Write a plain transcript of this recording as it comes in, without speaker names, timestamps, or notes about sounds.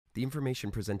The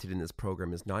information presented in this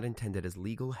program is not intended as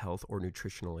legal, health, or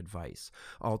nutritional advice.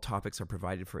 All topics are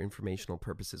provided for informational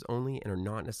purposes only and are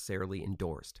not necessarily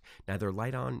endorsed. Neither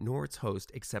Light On nor its host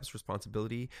accepts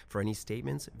responsibility for any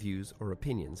statements, views, or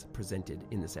opinions presented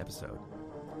in this episode.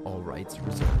 All rights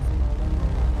reserved.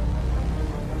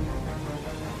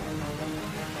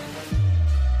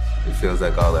 It feels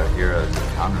like all our heroes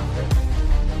are counterfeit.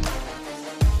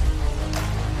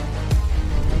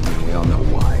 And we all know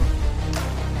why.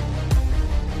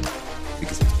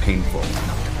 Because it's painful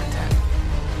enough to pretend.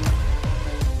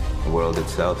 The world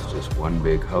itself is just one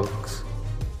big hoax.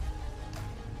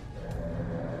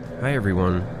 Hi,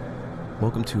 everyone.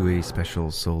 Welcome to a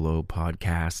special solo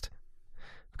podcast.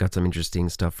 I've got some interesting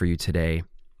stuff for you today.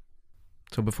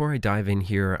 So before I dive in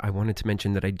here, I wanted to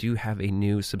mention that I do have a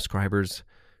new subscribers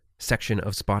section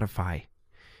of Spotify.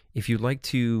 If you'd like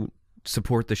to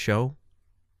support the show,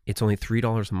 it's only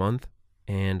 $3 a month,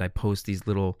 and I post these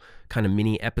little kind of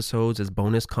mini episodes as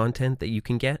bonus content that you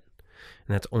can get,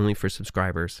 and that's only for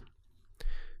subscribers.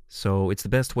 So it's the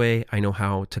best way I know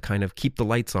how to kind of keep the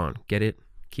lights on. Get it?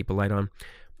 Keep a light on.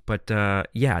 But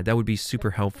yeah, that would be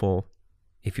super helpful.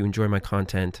 If you enjoy my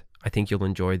content, I think you'll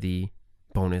enjoy the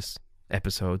bonus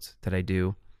episodes that I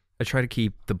do. I try to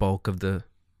keep the bulk of the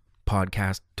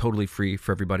podcast totally free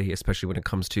for everybody, especially when it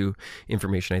comes to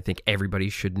information I think everybody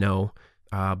should know.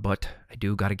 But I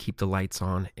do got to keep the lights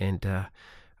on, and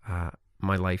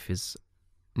my life is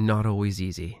not always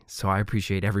easy. So I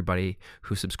appreciate everybody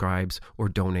who subscribes or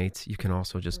donates. You can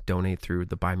also just donate through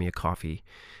the Buy Me a Coffee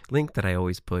link that I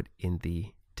always put in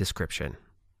the description.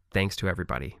 Thanks to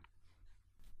everybody.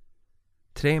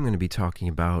 Today I'm going to be talking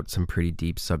about some pretty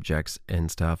deep subjects and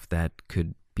stuff that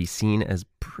could be seen as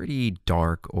pretty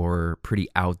dark or pretty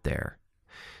out there.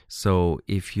 So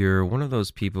if you're one of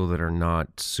those people that are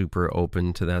not super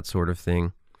open to that sort of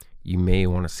thing, you may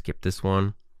want to skip this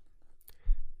one.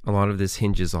 A lot of this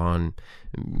hinges on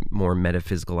more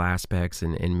metaphysical aspects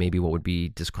and maybe what would be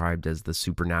described as the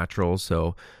supernatural.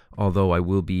 So although I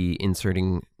will be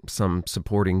inserting some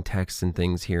supporting texts and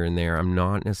things here and there, I'm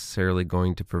not necessarily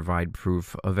going to provide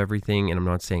proof of everything, and I'm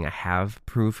not saying I have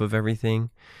proof of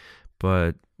everything.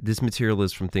 But this material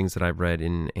is from things that I've read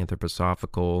in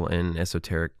anthroposophical and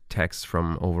esoteric texts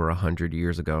from over 100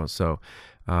 years ago. So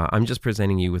I'm just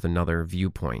presenting you with another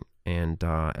viewpoint. And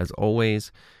as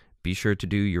always, be sure to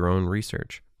do your own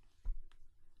research.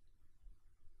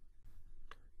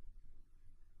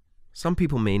 Some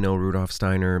people may know Rudolf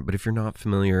Steiner, but if you're not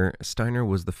familiar, Steiner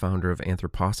was the founder of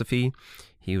anthroposophy.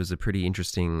 He was a pretty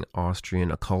interesting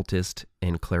Austrian occultist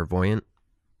and clairvoyant.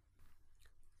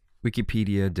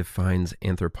 Wikipedia defines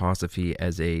anthroposophy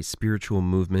as a spiritual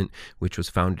movement which was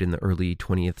founded in the early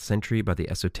 20th century by the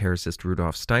esotericist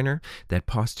Rudolf Steiner that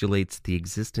postulates the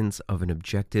existence of an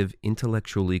objective,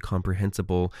 intellectually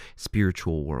comprehensible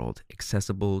spiritual world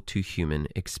accessible to human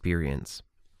experience.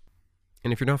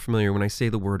 And if you're not familiar, when I say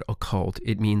the word occult,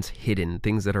 it means hidden,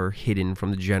 things that are hidden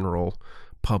from the general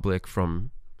public,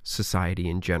 from society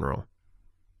in general.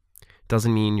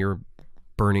 Doesn't mean you're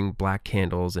burning black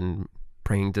candles and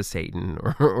praying to Satan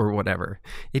or whatever.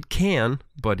 It can,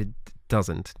 but it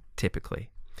doesn't typically.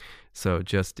 So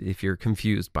just if you're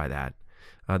confused by that,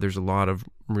 there's a lot of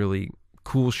really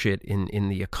cool shit in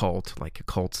the occult, like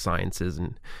occult sciences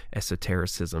and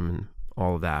esotericism and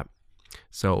all of that.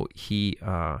 So he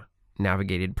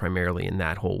navigated primarily in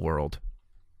that whole world.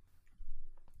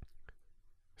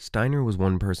 Steiner was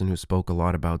one person who spoke a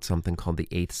lot about something called the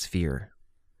eighth sphere.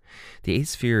 The eighth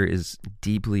sphere is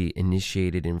deeply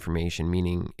initiated information,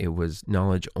 meaning it was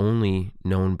knowledge only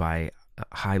known by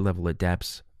high-level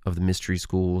adepts of the mystery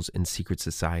schools and secret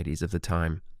societies of the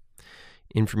time.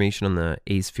 Information on the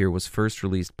eighth sphere was first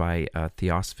released by a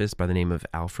theosophist by the name of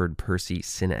Alfred Percy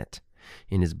Sinnett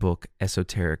in his book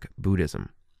Esoteric Buddhism,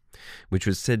 which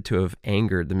was said to have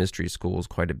angered the mystery schools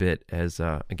quite a bit as,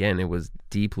 again, it was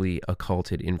deeply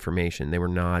occulted information. They were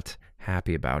not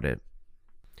happy about it.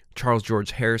 Charles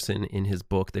George Harrison, in his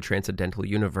book, The Transcendental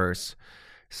Universe,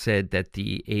 said that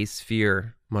the eighth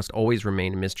sphere must always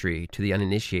remain a mystery to the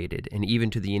uninitiated and even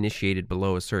to the initiated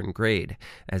below a certain grade,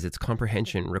 as its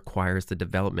comprehension requires the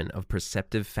development of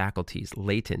perceptive faculties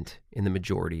latent in the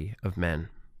majority of men.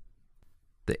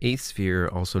 The eighth sphere,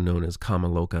 also known as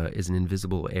Kamaloka, is an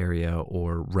invisible area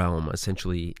or realm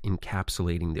essentially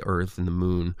encapsulating the Earth and the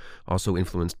Moon, also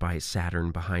influenced by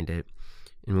Saturn behind it.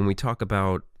 And when we talk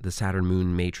about the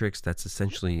Saturn-Moon matrix, that's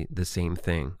essentially the same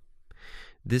thing.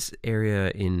 This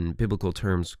area in biblical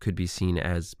terms could be seen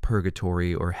as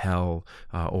purgatory or hell,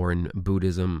 or in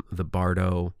Buddhism, the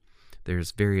Bardo. There's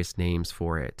various names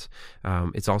for it.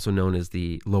 It's also known as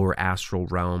the lower astral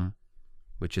realm,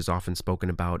 which is often spoken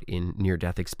about in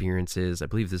near-death experiences. I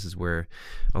believe this is where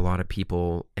a lot of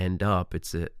people end up.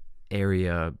 It's an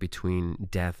area between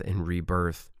death and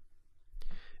rebirth.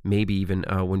 Maybe even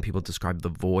when people describe the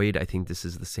void, I think this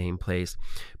is the same place.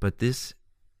 But this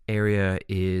area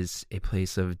is a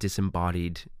place of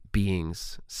disembodied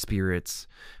beings, spirits,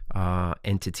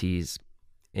 entities.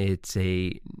 It's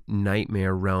a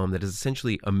nightmare realm that is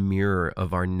essentially a mirror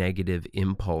of our negative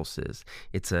impulses.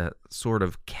 It's a sort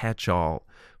of catch-all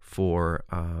for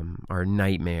our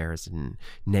nightmares and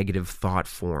negative thought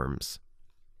forms.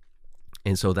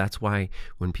 And so that's why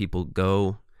when people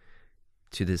go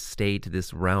to this state,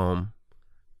 this realm,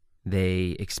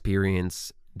 they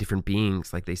experience different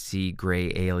beings. Like they see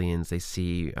gray aliens, they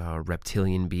see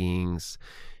reptilian beings,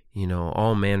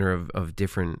 all manner of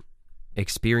different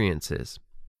experiences.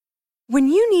 When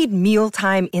you need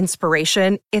mealtime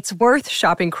inspiration, it's worth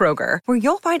shopping Kroger, where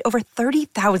you'll find over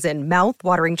 30,000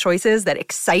 mouth-watering choices that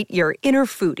excite your inner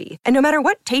foodie. And no matter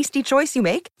what tasty choice you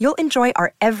make, you'll enjoy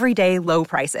our everyday low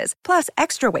prices, plus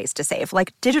extra ways to save,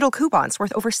 like digital coupons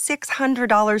worth over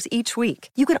 $600 each week.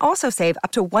 You can also save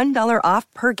up to $1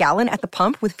 off per gallon at the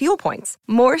pump with fuel points.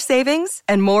 More savings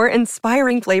and more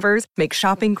inspiring flavors make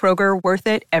shopping Kroger worth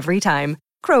it every time.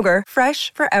 Kroger,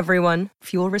 fresh for everyone.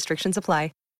 Fuel restrictions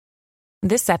apply.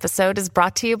 This episode is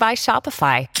brought to you by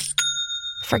Shopify.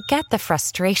 Forget the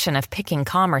frustration of picking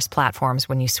commerce platforms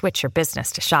when you switch your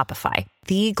business to Shopify,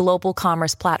 the global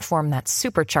commerce platform that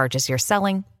supercharges your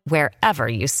selling wherever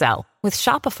you sell. With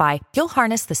Shopify, you'll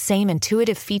harness the same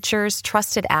intuitive features,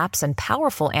 trusted apps, and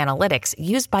powerful analytics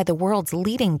used by the world's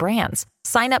leading brands.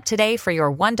 Sign up today for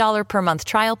your $1 per month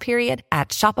trial period at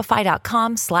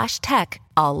shopify.com/tech,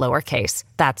 all lowercase.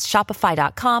 That's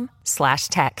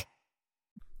shopify.com/tech.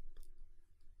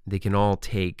 They can all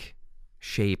take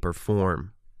shape or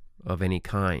form of any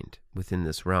kind within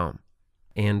this realm.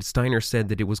 And Steiner said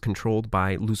that it was controlled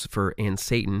by Lucifer and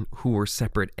Satan, who were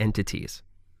separate entities.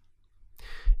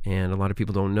 And a lot of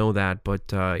people don't know that,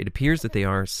 but it appears that they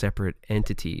are separate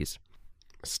entities.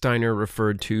 Steiner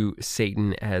referred to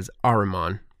Satan as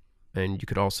Ahriman, and you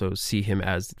could also see him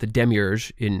as the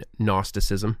Demiurge in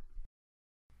Gnosticism.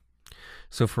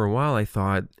 So for a while I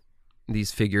thought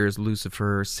these figures,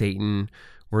 Lucifer, Satan,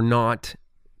 were not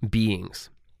beings.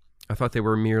 I thought they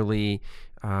were merely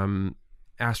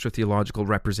astrotheological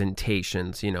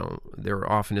representations. They were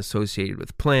often associated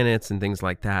with planets and things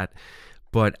like that.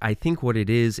 But I think what it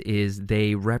is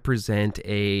they represent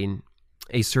a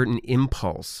certain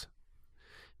impulse,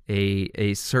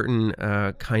 a certain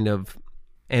kind of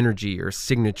energy or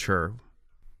signature.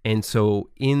 And so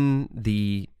in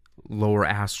the lower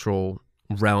astral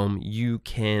realm, you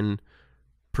can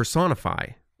personify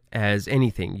as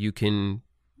anything. You can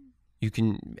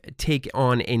take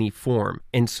on any form.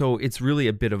 And so it's really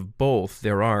a bit of both.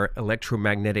 There are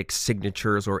electromagnetic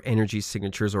signatures or energy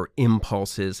signatures or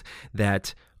impulses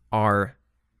that are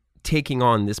taking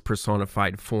on this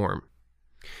personified form.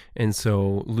 And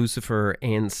so Lucifer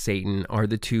and Satan are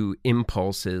the two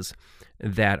impulses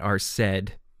that are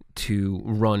said to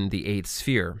run the eighth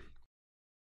sphere.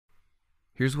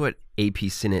 Here's what A.P.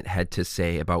 Sinnett had to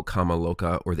say about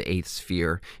Kamaloka, or the eighth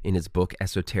sphere, in his book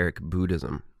Esoteric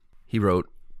Buddhism. He wrote,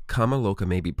 "Kamaloka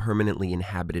may be permanently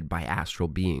inhabited by astral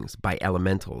beings, by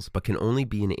elementals, but can only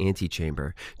be an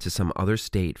antechamber to some other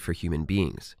state for human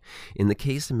beings. In the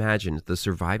case imagined, the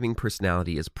surviving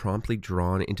personality is promptly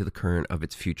drawn into the current of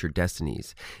its future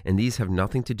destinies, and these have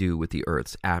nothing to do with the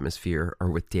Earth's atmosphere or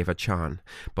with Devachan,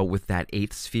 but with that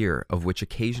eighth sphere of which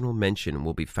occasional mention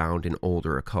will be found in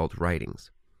older occult writings.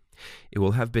 It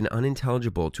will have been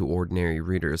unintelligible to ordinary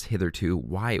readers hitherto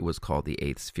why it was called the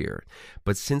eighth sphere,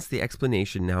 but since the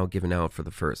explanation now given out for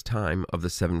the first time of the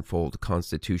sevenfold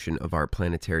constitution of our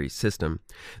planetary system,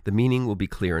 the meaning will be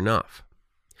clear enough.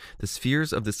 The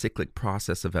spheres of the cyclic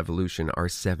process of evolution are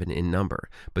 7 in number,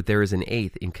 but there is an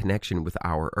 8th in connection with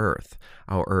our Earth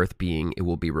being, it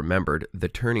will be remembered, the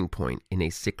turning point in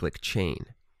a cyclic chain.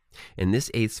 And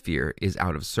this 8th sphere is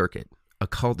out of circuit, a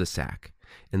cul-de-sac,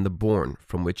 and the bourne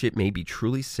from which it may be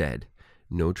truly said,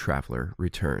 no traveler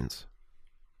returns."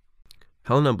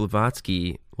 Helena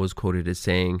Blavatsky was quoted as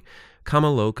saying,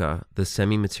 "Kamaloka, the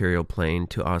semi-material plane,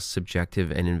 to us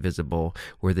subjective and invisible,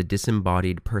 where the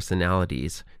disembodied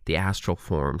personalities, the astral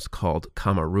forms called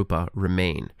Kamarupa,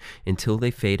 remain, until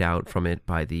they fade out from it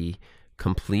by the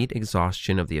complete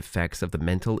exhaustion of the effects of the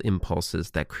mental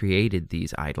impulses that created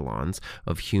these eidolons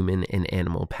of human and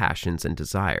animal passions and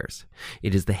desires.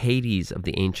 It is the Hades of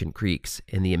the ancient Greeks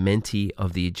and the Amenti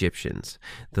of the Egyptians,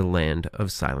 the land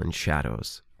of silent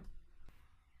shadows."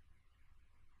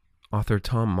 Author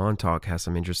Tom Montauk has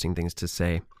some interesting things to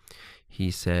say. He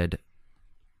said,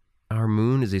 Our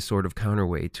moon is a sort of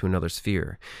counterweight to another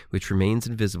sphere, which remains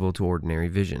invisible to ordinary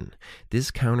vision.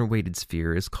 This counterweighted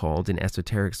sphere is called, in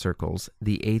esoteric circles,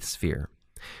 the eighth sphere.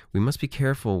 We must be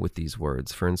careful with these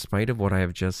words, for in spite of what I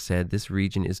have just said, this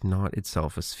region is not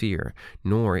itself a sphere,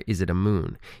 nor is it a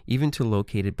moon. Even to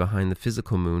locate it behind the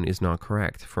physical moon is not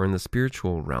correct, for in the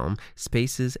spiritual realm,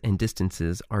 spaces and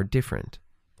distances are different.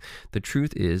 The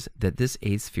truth is that this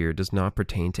eighth sphere does not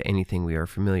pertain to anything we are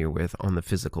familiar with on the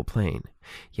physical plane.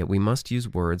 Yet we must use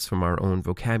words from our own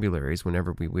vocabularies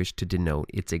whenever we wish to denote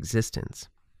its existence.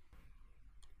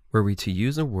 Were we to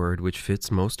use a word which fits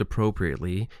most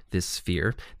appropriately this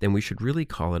sphere, then we should really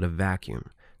call it a vacuum.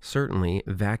 Certainly,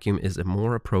 vacuum is a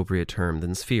more appropriate term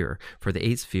than sphere, for the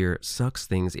eighth sphere sucks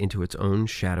things into its own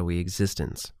shadowy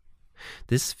existence.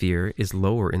 This sphere is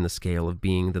lower in the scale of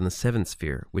being than the seventh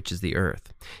sphere, which is the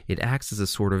earth. It acts as a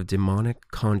sort of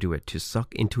demonic conduit to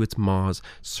suck into its maws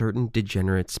certain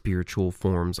degenerate spiritual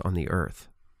forms on the earth.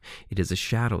 It is a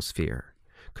shadow sphere,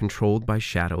 controlled by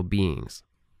shadow beings.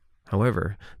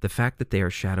 However, the fact that they are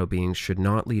shadow beings should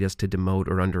not lead us to demote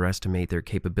or underestimate their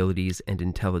capabilities and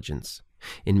intelligence.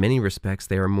 In many respects,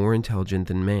 they are more intelligent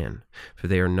than man, for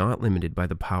they are not limited by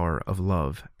the power of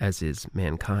love, as is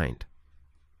mankind.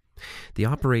 The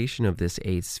operation of this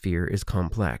eighth sphere is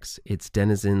complex. Its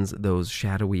denizens, those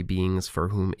shadowy beings for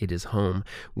whom it is home,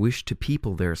 wish to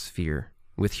people their sphere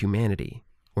with humanity,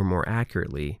 or more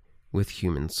accurately, with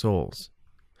human souls.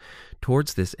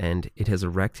 Towards this end, it has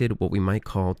erected what we might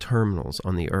call terminals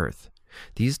on the earth.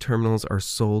 These terminals are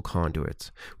soul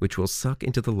conduits, which will suck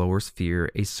into the lower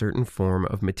sphere a certain form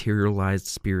of materialized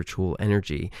spiritual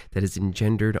energy that is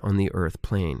engendered on the earth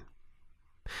plane.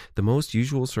 The most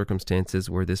usual circumstances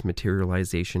where this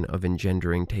materialization of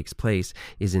engendering takes place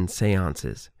is in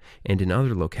seances, and in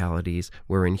other localities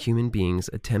wherein human beings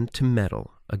attempt to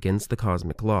meddle against the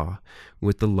cosmic law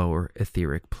with the lower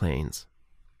etheric planes.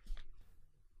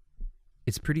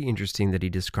 It's pretty interesting that he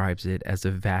describes it as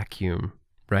a vacuum,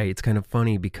 right? It's kind of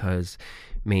funny because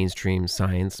mainstream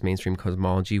science, mainstream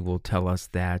cosmology will tell us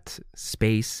that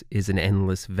space is an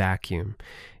endless vacuum.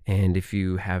 And if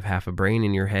you have half a brain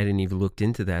in your head and you've looked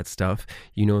into that stuff,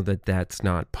 you know that that's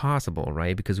not possible,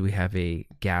 right? Because we have a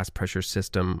gas pressure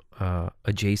system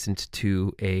adjacent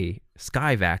to a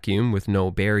sky vacuum with no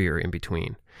barrier in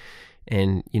between.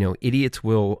 And, idiots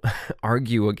will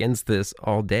argue against this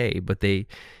all day, but they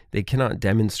cannot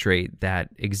demonstrate that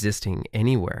existing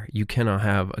anywhere. You cannot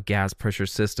have a gas pressure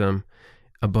system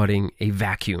abutting a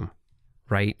vacuum,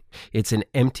 right? It's an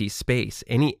empty space.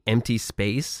 Any empty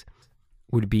space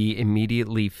would be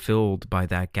immediately filled by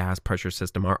that gas pressure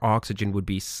system. Our oxygen would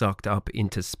be sucked up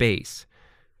into space.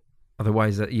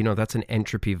 Otherwise, that's an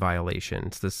entropy violation.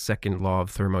 It's the second law of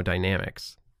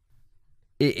thermodynamics.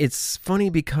 It's funny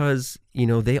because,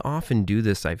 they often do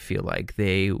this, I feel like.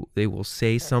 They will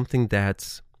say something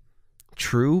that's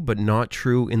true, but not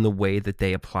true in the way that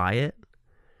they apply it.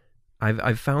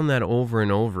 I've found that over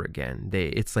and over again.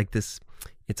 It's like this,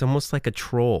 it's almost like a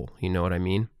troll, you know what I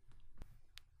mean?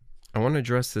 I want to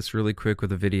address this really quick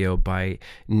with a video by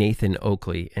Nathan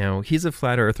Oakley. Now, he's a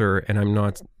flat earther, and I'm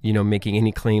not, making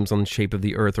any claims on the shape of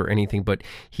the earth or anything, but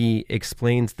he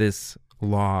explains this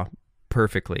law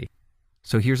perfectly.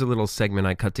 So here's a little segment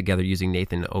I cut together using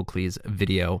Nathan Oakley's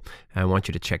video. I want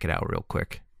you to check it out real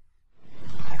quick.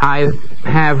 I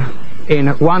have in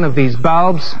one of these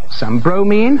bulbs some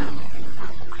bromine,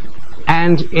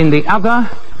 and in the other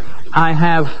I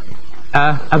have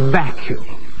a vacuum.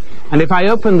 And if I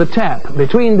open the tap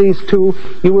between these two,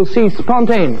 you will see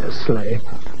spontaneously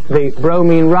the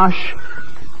bromine rush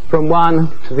from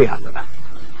one to the other.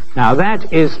 Now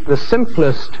that is the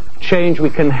simplest change we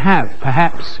can have,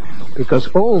 perhaps, because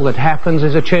all that happens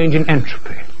is a change in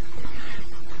entropy.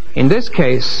 In this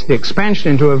case, the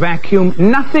expansion into a vacuum,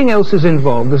 nothing else is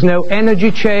involved. There's no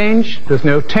energy change, there's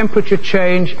no temperature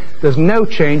change, there's no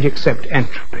change except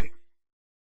entropy.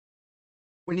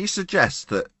 When you suggest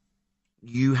that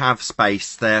you have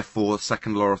space, therefore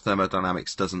second law of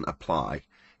thermodynamics doesn't apply,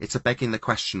 it's a begging the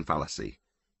question fallacy.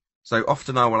 So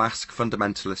often I will ask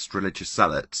fundamentalist religious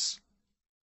zealots,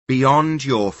 beyond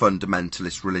your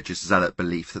fundamentalist religious zealot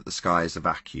belief that the sky is a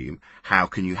vacuum, how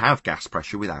can you have gas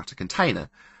pressure without a container?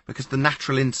 Because the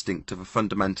natural instinct of a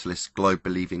fundamentalist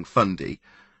globe-believing fundy,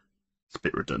 it's a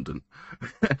bit redundant,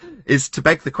 is to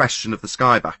beg the question of the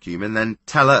sky vacuum and then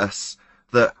tell us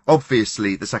that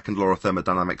obviously the second law of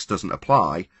thermodynamics doesn't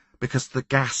apply because the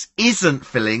gas isn't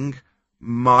filling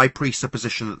my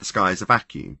presupposition that the sky is a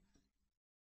vacuum.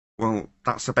 Well,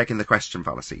 that's a begging the question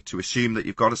fallacy, to assume that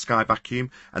you've got a sky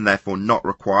vacuum and therefore not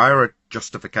require a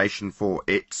justification for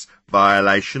its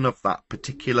violation of that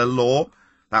particular law.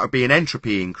 That would be an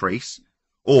entropy increase,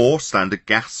 Or, standard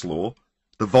gas law,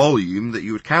 the volume that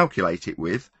you would calculate it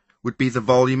with would be the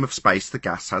volume of space the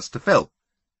gas has to fill.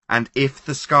 And if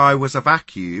the sky was a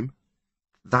vacuum,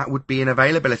 that would be an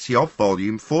availability of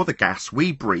volume for the gas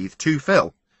we breathe to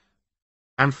fill.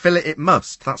 And fill it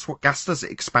must. That's what gas does.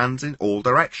 It expands in all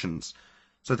directions.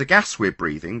 So the gas we're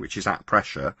breathing, which is at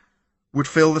pressure, would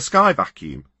fill the sky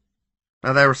vacuum.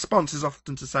 Now their response is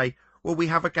often to say, well, we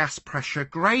have a gas pressure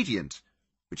gradient,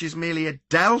 which is merely a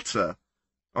delta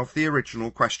of the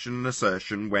original question and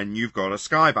assertion when you've got a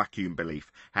sky vacuum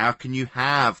belief. How can you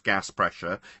have gas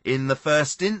pressure in the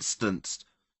first instance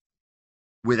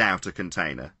without a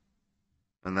container?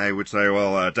 And they would say,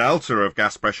 well, a delta of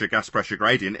gas pressure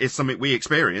gradient is something we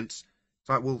experience. It's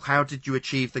like, well, how did you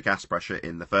achieve the gas pressure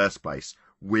in the first place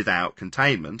without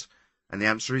containment? And the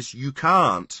answer is you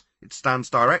can't. It stands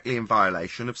directly in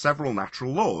violation of several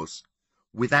natural laws.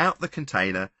 Without the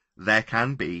container, there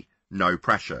can be no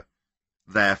pressure.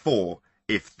 Therefore,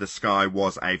 if the sky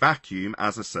was a vacuum,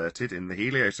 as asserted in the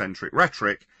heliocentric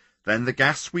rhetoric, then the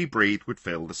gas we breathe would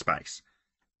fill the space.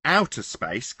 Outer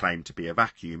space, claimed to be a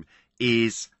vacuum,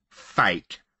 is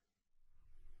fake.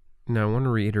 Now, I want to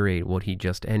reiterate what he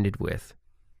just ended with.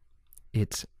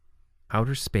 It's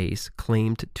outer space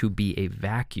claimed to be a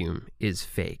vacuum is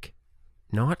fake.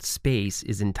 Not space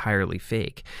is entirely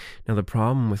fake. Now, the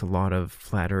problem with a lot of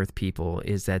flat earth people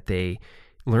is that they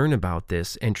learn about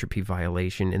this entropy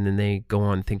violation and then they go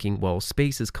on thinking, well,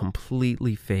 space is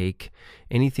completely fake.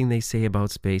 Anything they say about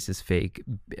space is fake.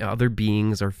 Other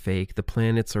beings are fake. The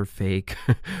planets are fake.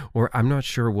 Or I'm not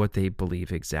sure what they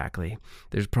believe exactly.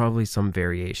 There's probably some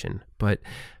variation. But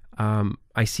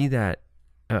I see that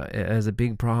as a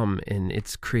big problem, and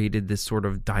it's created this sort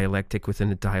of dialectic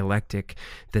within a dialectic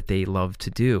that they love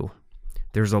to do.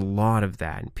 There's a lot of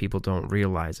that, and people don't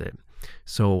realize it.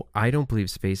 So I don't believe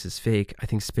space is fake. I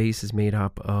think space is made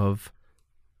up of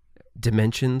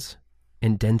dimensions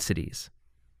and densities.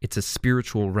 It's a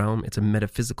spiritual realm. It's a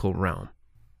metaphysical realm.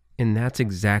 And that's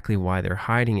exactly why they're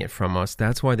hiding it from us.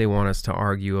 That's why they want us to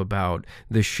argue about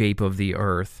the shape of the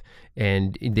earth.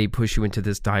 And they push you into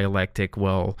this dialectic,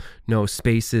 well, no,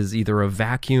 space is either a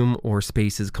vacuum or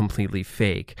space is completely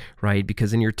fake, right?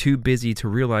 Because then you're too busy to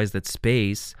realize that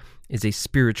space is a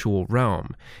spiritual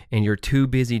realm, and you're too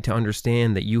busy to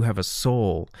understand that you have a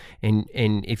soul. And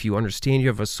if you understand you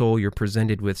have a soul, you're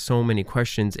presented with so many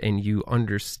questions, and you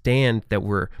understand that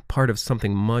we're part of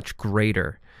something much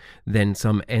greater than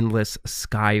some endless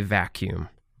sky vacuum,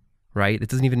 right? It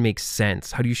doesn't even make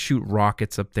sense. How do you shoot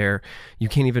rockets up there? You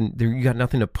can't even, you got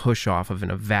nothing to push off of in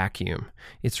a vacuum.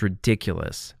 It's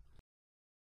ridiculous.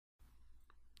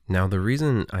 Now, the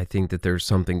reason I think that there's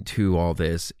something to all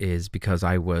this is because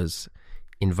I was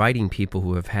inviting people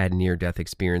who have had near-death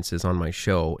experiences on my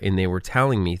show, and they were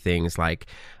telling me things like,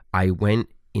 I went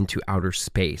into outer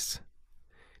space.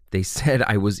 They said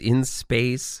I was in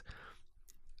space.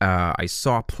 I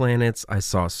saw planets. I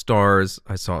saw stars.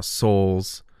 I saw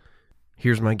souls.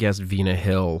 Here's my guest, Vina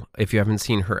Hill. If you haven't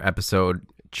seen her episode,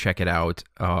 check it out.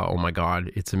 Oh my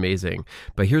God, it's amazing.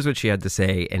 But here's what she had to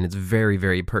say, and it's very,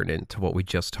 very pertinent to what we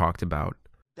just talked about.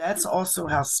 That's also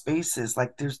how space is.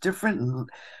 Like, there's different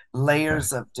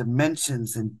layers of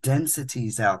dimensions and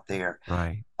densities out there.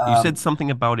 Right. You said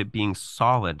something about it being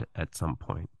solid at some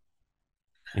point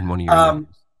in one of your interviews.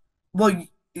 Well,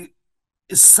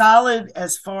 solid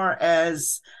as far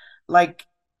as, like,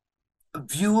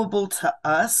 viewable to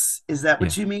us. Is that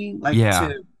what you mean? Like,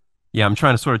 yeah. Yeah, I'm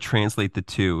trying to sort of translate the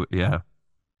two. Yeah.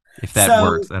 If that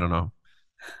works, I don't know.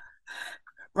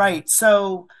 Right.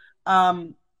 So,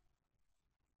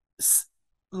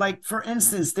 like, for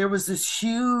instance, there was this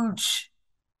huge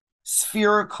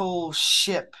spherical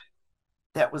ship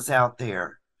that was out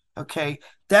there. Okay.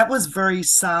 That was very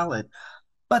solid.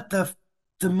 But the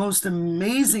most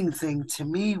amazing thing to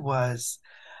me was,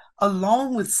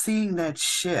 along with seeing that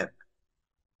ship,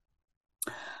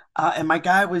 and my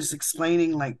guy was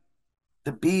explaining, like,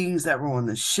 the beings that were on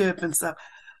the ship and stuff.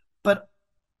 But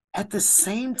at the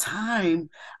same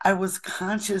time, I was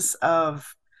conscious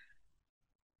of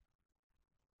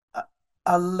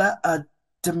a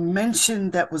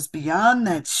dimension that was beyond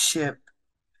that ship,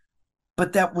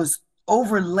 but that was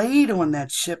overlaid on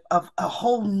that ship of a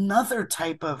whole nother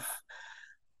type of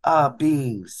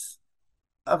beings,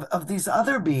 of these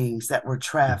other beings that were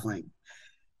traveling,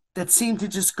 that seemed to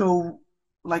just go,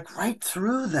 like, right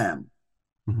through them.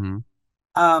 Mm-hmm.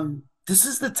 This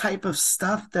is the type of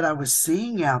stuff that I was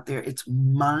seeing out there. It's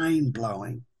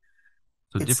mind-blowing.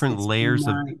 So different layers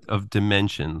of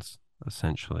dimensions,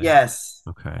 essentially. Yes.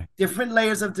 Okay. Different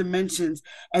layers of dimensions.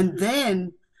 And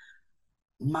then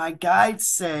my guide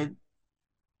said,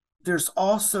 there's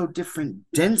also different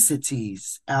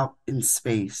densities out in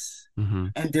space. Mm-hmm.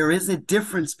 And there is a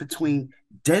difference between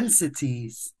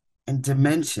densities and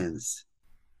dimensions.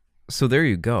 So there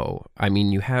you go. I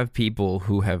mean, you have people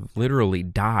who have literally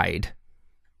died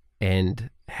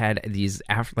and had these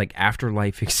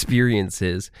afterlife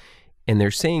experiences, and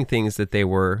they're saying things that they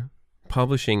were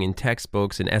publishing in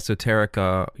textbooks and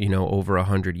esoterica, over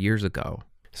 100 years ago.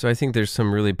 So I think there's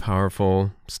some really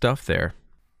powerful stuff there.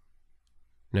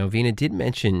 Now, Veena did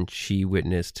mention she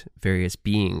witnessed various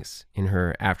beings in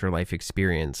her afterlife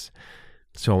experience.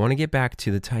 So I want to get back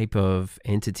to the type of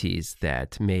entities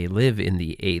that may live in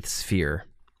the eighth sphere,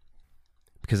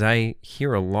 because I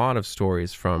hear a lot of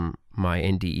stories from my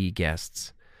NDE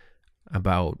guests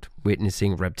about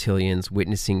witnessing reptilians,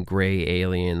 witnessing gray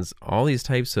aliens, all these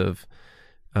types of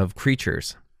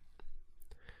creatures.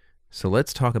 So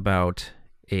let's talk about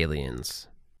aliens.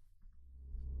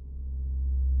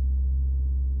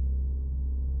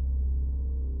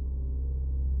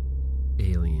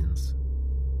 Aliens.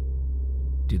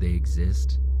 Do they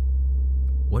exist?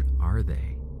 What are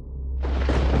they?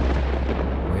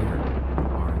 Where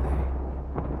are they?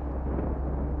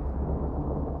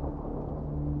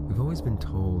 We've always been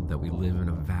told that we live in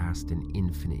a vast and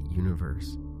infinite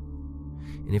universe.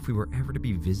 And if we were ever to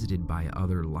be visited by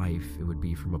other life, it would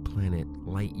be from a planet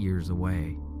light years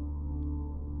away.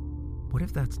 What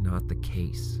if that's not the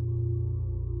case?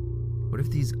 What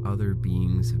if these other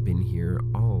beings have been here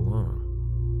all along,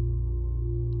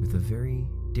 with a very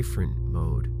different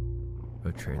mode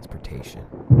of transportation?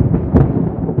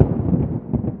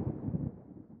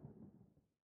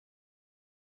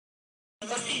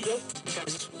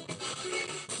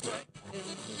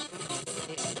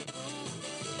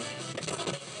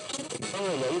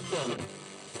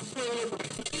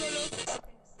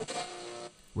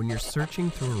 When you're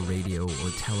searching through a radio or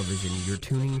television, you're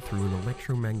tuning through an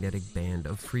electromagnetic band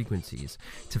of frequencies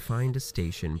to find a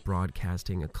station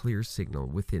broadcasting a clear signal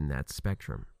within that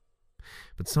spectrum.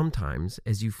 But sometimes,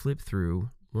 as you flip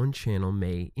through, one channel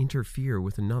may interfere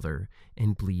with another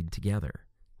and bleed together,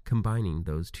 combining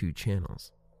those two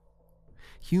channels.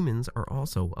 Humans are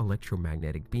also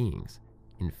electromagnetic beings.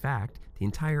 In fact, the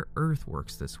entire Earth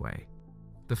works this way.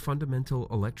 The fundamental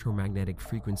electromagnetic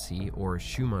frequency, or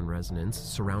Schumann resonance,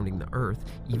 surrounding the Earth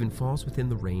even falls within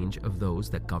the range of those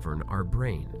that govern our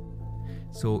brain.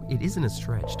 So it isn't a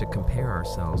stretch to compare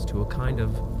ourselves to a kind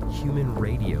of human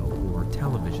radio or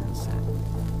television set.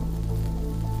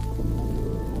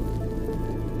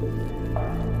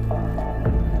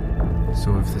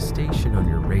 So if the station on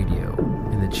your radio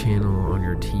and the channel on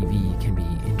your TV can be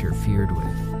interfered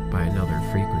with by another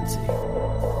frequency,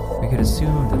 we could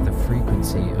assume that the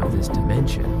frequency of this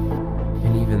dimension,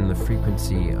 and even the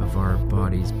frequency of our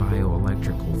body's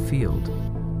bioelectrical field,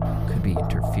 could be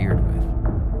interfered with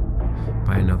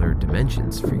by another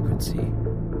dimension's frequency.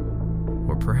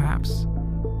 Or perhaps,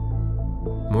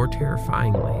 more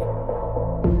terrifyingly,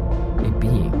 a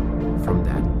being from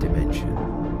that dimension.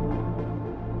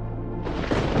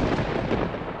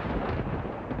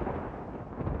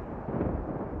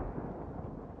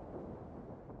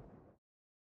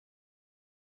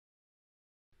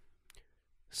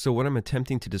 So what I'm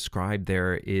attempting to describe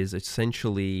there is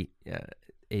essentially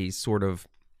a sort of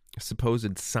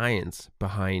supposed science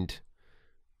behind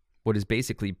what is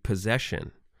basically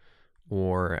possession,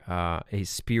 or a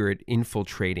spirit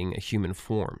infiltrating a human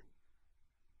form.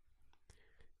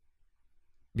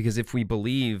 Because if we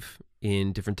believe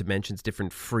in different dimensions,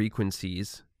 different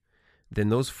frequencies, then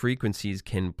those frequencies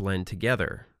can blend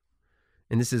together.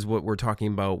 And this is what we're talking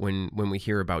about when we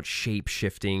hear about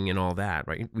shape-shifting and all that,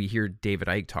 right? We hear David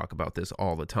Icke talk about this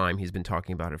all the time. He's been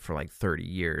talking about it for like 30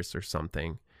 years or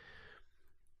something.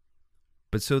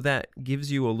 But so that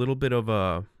gives you a little bit of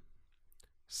a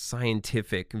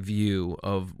scientific view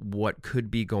of what could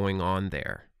be going on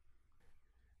there.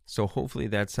 So hopefully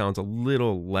that sounds a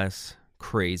little less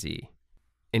crazy.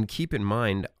 And keep in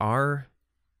mind, our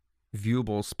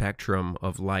viewable spectrum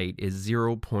of light is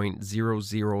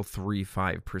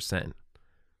 0.0035%.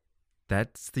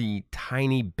 That's the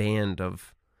tiny band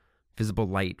of visible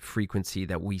light frequency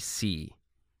that we see.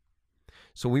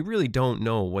 So we really don't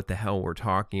know what the hell we're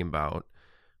talking about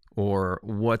or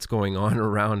what's going on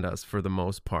around us for the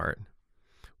most part.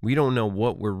 We don't know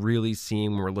what we're really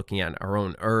seeing when we're looking at our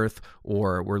own Earth,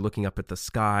 or we're looking up at the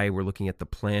sky, we're looking at the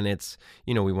planets.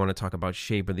 We want to talk about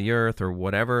shape of the Earth or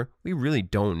whatever. We really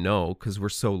don't know because we're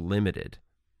so limited.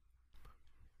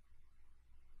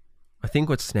 I think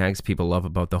what snags people love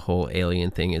about the whole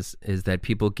alien thing is that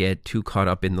people get too caught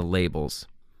up in the labels.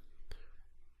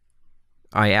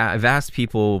 I've asked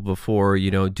people before,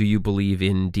 do you believe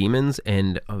in demons?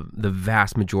 And the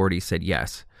vast majority said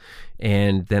yes.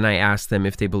 And then I asked them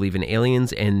if they believe in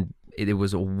aliens, and it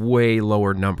was a way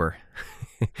lower number.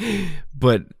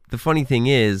 But the funny thing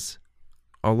is,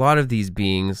 a lot of these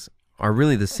beings are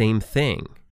really the same thing.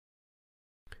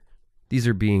 These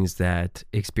are beings that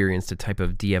experienced a type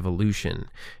of de-evolution.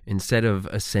 Instead of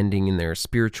ascending in their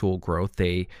spiritual growth,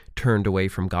 they turned away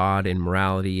from God and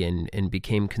morality and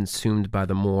became consumed by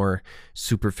the more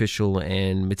superficial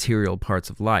and material parts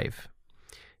of life.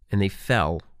 And they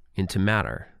fell into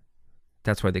matter.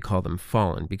 That's why they call them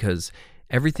fallen, because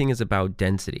everything is about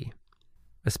density.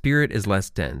 A spirit is less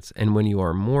dense, and when you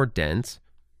are more dense,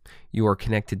 you are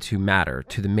connected to matter,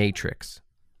 to the matrix.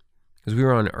 Because we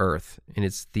were on Earth, and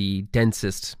it's the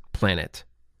densest planet.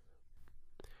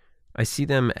 I see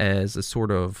them as a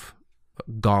sort of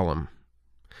golem,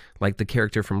 like the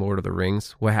character from Lord of the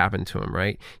Rings. What happened to him,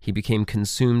 right? He became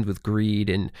consumed with greed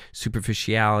and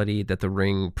superficiality that the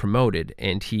ring promoted,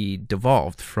 and he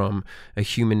devolved from a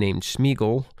human named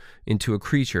Smeagol into a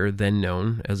creature then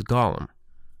known as Gollum.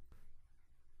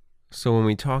 So when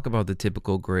we talk about the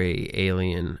typical gray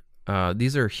alien,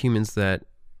 these are humans that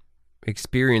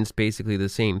experience basically the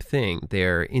same thing.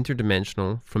 They're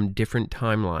interdimensional from different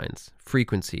timelines,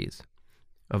 frequencies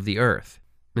of the Earth.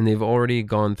 And they've already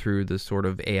gone through the sort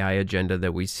of AI agenda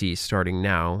that we see starting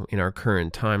now in our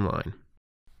current timeline.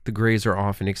 The grays are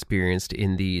often experienced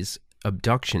in these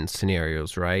abduction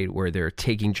scenarios, right? Where they're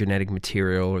taking genetic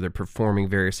material or they're performing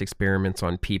various experiments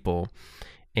on people.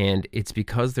 And it's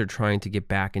because they're trying to get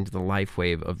back into the life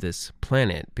wave of this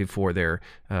planet before they're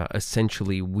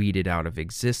essentially weeded out of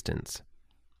existence.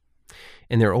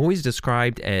 And they're always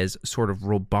described as sort of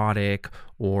robotic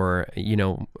or,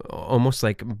 almost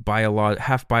like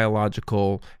half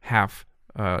biological, half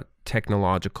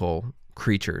technological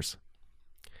creatures.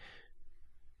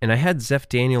 And I had Zeph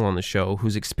Daniel on the show,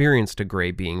 who's experienced a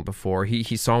gray being before.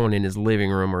 He saw one in his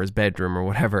living room or his bedroom or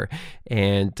whatever,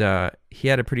 and he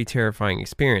had a pretty terrifying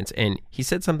experience. And he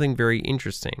said something very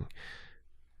interesting.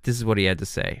 This is what he had to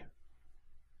say.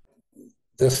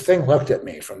 This thing looked at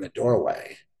me from the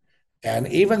doorway, and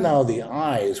even though the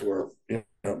eyes were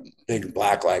big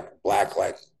black like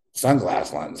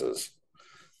sunglass lenses,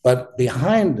 but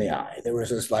behind the eye there was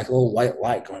this like little white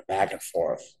light going back and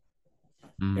forth.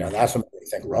 That's what you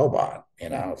think robot,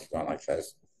 it's going like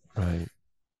this. Right.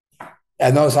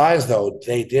 And those eyes, though,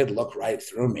 they did look right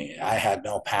through me. I had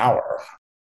no power.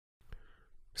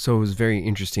 So it was very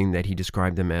interesting that he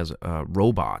described them as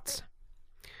robots.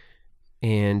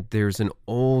 And there's an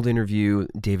old interview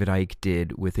David Icke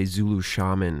did with a Zulu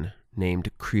shaman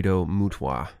named Credo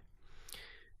Mutwa.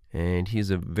 And he's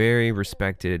a very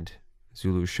respected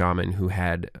Zulu shaman who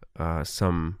had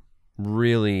some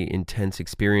really intense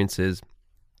experiences.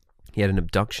 He had an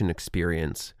abduction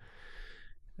experience,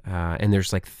 and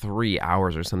there's like 3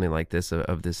 hours or something like this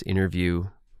of this interview,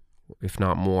 if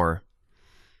not more.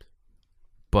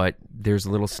 But there's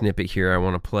a little snippet here I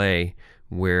want to play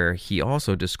where he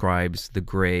also describes the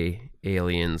gray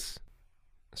aliens.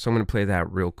 So I'm going to play that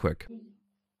real quick.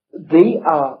 They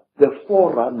are the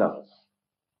forerunners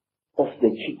of the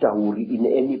Chitauri in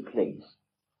any place.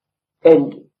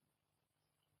 And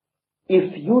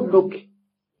if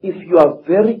you are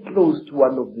very close to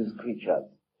one of these creatures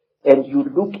and you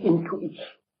look into its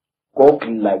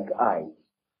goggle-like eyes,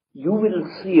 you will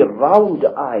see round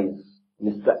eyes,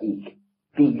 Mr. Icke,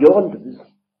 beyond this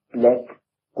black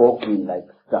goggle-like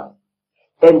stuff.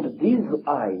 And these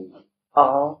eyes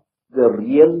are the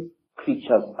real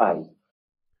creature's eyes.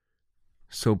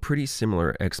 So pretty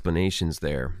similar explanations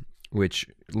there, which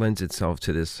lends itself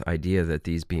to this idea that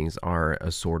these beings are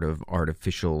a sort of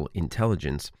artificial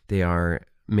intelligence. They are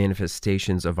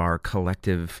manifestations of our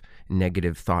collective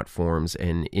negative thought forms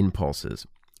and impulses,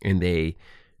 and they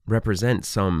represent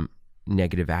some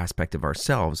negative aspect of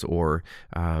ourselves or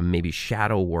maybe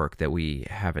shadow work that we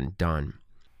haven't done.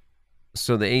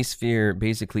 So the A-sphere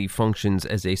basically functions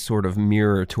as a sort of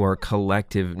mirror to our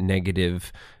collective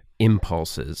negative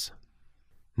impulses.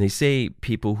 They say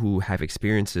people who have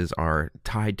experiences are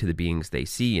tied to the beings they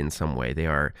see in some way. They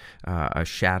are a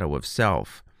shadow of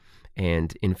self.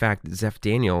 And in fact, Zeph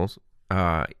Daniels,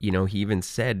 he even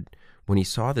said when he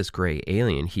saw this gray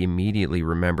alien, he immediately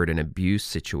remembered an abuse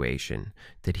situation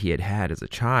that he had had as a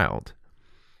child.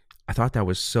 I thought that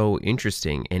was so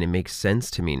interesting, and it makes sense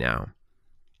to me now.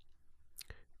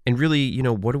 And really,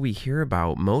 what do we hear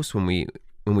about most when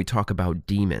we talk about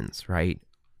demons, right?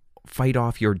 Fight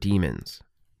off your demons,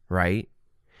 right?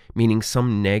 Meaning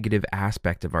some negative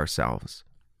aspect of ourselves.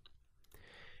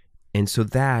 And so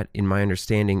that, in my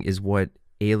understanding, is what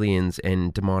aliens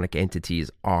and demonic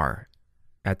entities are.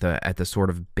 at the sort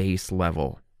of base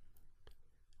level.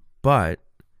 But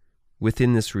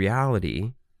within this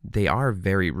reality, they are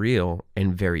very real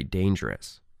and very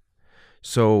dangerous.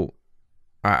 So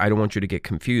I don't want you to get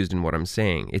confused in what I'm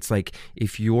saying. It's like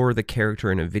if you're the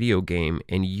character in a video game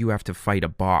and you have to fight a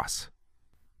boss,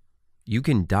 you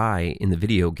can die in the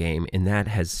video game, and that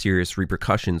has serious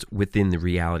repercussions within the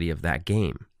reality of that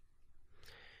game.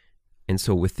 And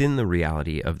so within the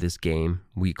reality of this game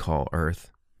we call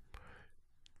Earth,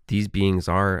 these beings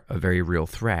are a very real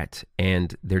threat,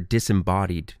 and they're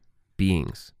disembodied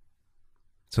beings.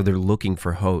 So they're looking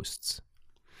for hosts.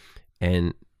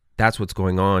 And that's what's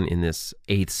going on in this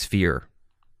eighth sphere.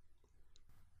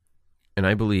 And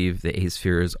I believe the eighth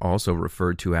sphere is also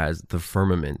referred to as the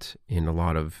firmament in a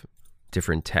lot of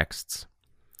different texts.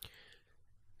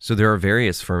 So there are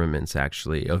various firmaments,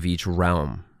 actually, of each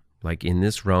realm. Like in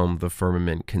this realm, the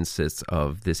firmament consists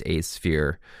of this eighth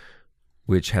sphere,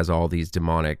 which has all these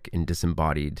demonic and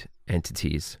disembodied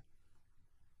entities.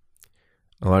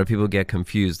 A lot of people get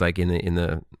confused, like in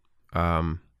the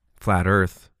flat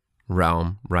Earth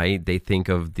realm, right? They think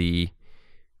of the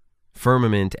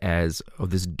firmament as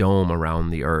this dome around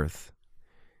the Earth.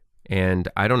 And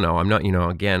I don't know, I'm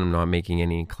not making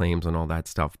any claims on all that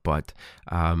stuff, but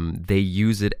they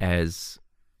use it as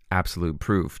absolute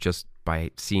proof just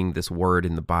by seeing this word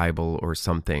in the Bible or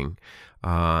something.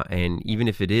 And even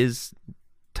if it is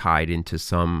tied into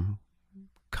some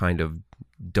kind of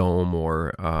dome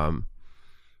or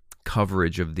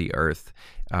coverage of the Earth,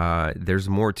 there's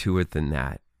more to it than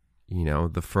that. You know,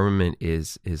 the firmament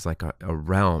is like a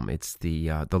realm. It's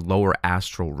the lower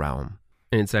astral realm.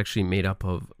 And it's actually made up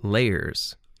of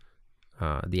layers,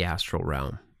 the astral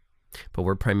realm. But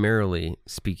we're primarily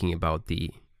speaking about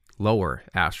the lower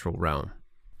astral realm,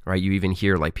 right? You even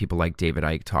hear like people like David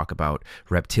Icke talk about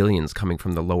reptilians coming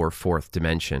from the lower fourth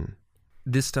dimension.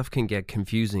 This stuff can get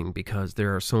confusing because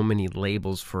there are so many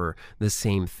labels for the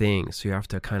same thing, so you have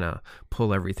to kind of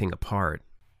pull everything apart.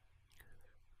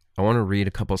 I want to read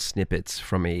a couple snippets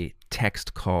from a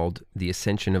text called The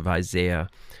Ascension of Isaiah.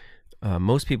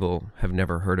 Most people have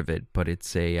never heard of it, but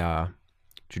it's a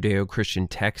Judeo-Christian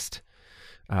text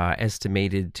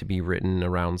estimated to be written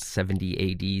around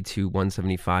 70 AD to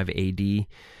 175 AD.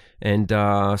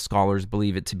 And scholars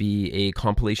believe it to be a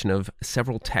compilation of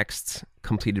several texts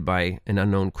completed by an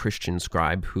unknown Christian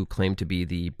scribe who claimed to be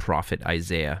the prophet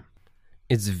Isaiah.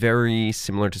 It's very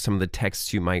similar to some of the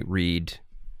texts you might read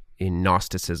in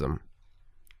Gnosticism.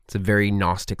 It's a very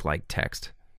Gnostic-like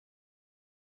text.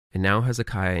 And now,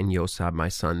 Hezekiah and Yosab, my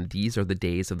son, these are the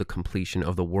days of the completion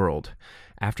of the world.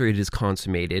 After it is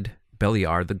consummated,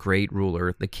 Beliar, the great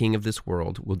ruler, the king of this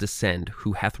world, will descend,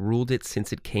 who hath ruled it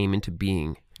since it came into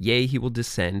being. Yea, he will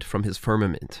descend from his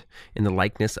firmament in the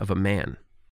likeness of a man.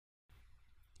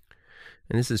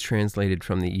 And this is translated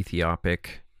from the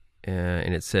Ethiopic,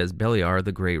 and it says, Beliar,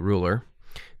 the great ruler.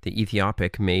 The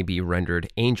Ethiopic may be rendered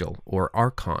angel or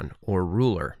archon or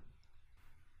ruler.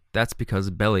 That's because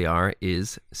Beliar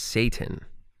is Satan,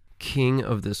 king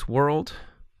of this world.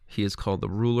 He is called the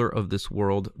ruler of this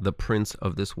world, the prince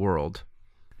of this world.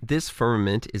 This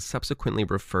firmament is subsequently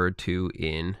referred to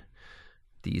in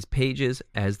these pages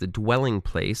as the dwelling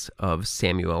place of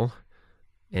Samuel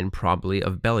and probably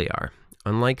of Beliar,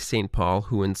 unlike St. Paul,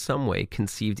 who in some way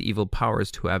conceived evil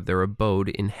powers to have their abode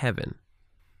in heaven.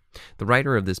 The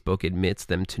writer of this book admits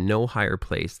them to no higher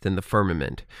place than the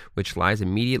firmament, which lies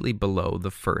immediately below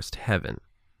the first heaven.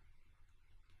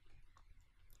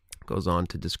 Goes on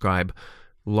to describe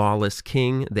lawless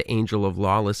king, the angel of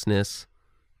lawlessness,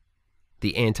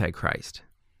 the Antichrist,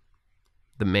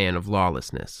 the man of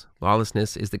lawlessness.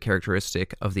 Lawlessness is the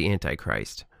characteristic of the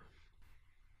Antichrist.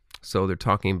 So they're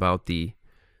talking about the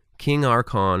king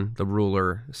archon, the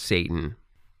ruler, Satan,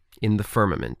 in the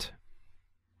firmament.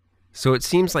 So it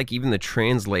seems like even the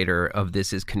translator of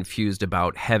this is confused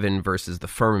about heaven versus the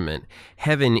firmament.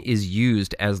 Heaven is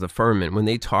used as the firmament. When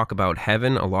they talk about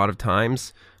heaven a lot of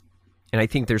times, and I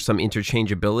think there's some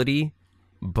interchangeability,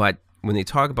 but when they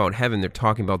talk about heaven, they're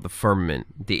talking about the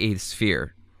firmament, the eighth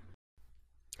sphere.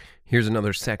 Here's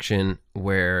another section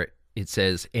where it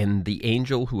says, And the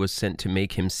angel who was sent to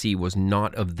make him see was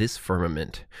not of this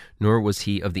firmament, nor was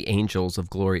he of the angels of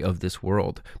glory of this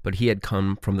world, but he had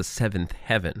come from the seventh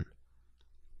heaven.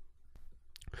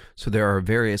 So there are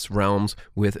various realms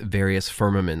with various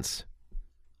firmaments.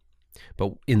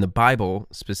 But in the Bible,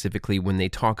 specifically, when they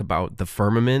talk about the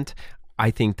firmament,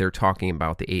 I think they're talking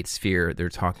about the eighth sphere. They're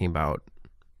talking about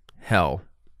hell,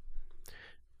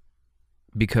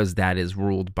 because that is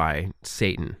ruled by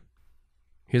Satan.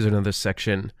 Here's another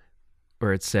section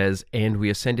where it says, "And we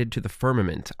ascended to the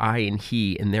firmament, I and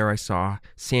he, and there I saw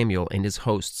Samuel and his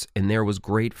hosts, and there was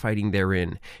great fighting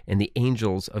therein, and the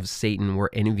angels of Satan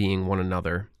were envying one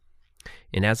another.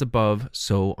 And as above,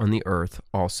 so on the earth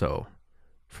also.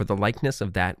 For the likeness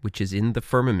of that which is in the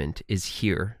firmament is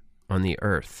here on the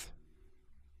earth."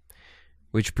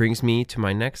 Which brings me to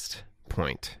my next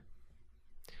point.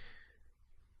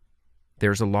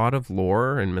 There's a lot of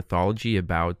lore and mythology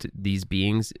about these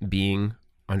beings being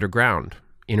underground,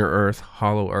 inner earth,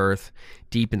 hollow earth,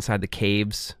 deep inside the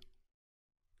caves.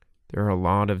 There are a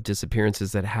lot of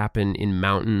disappearances that happen in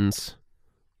mountains,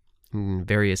 in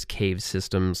various cave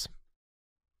systems.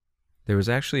 There was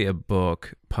actually a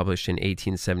book published in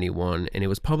 1871, and it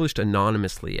was published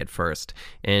anonymously at first.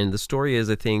 And the story is,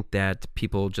 I think, that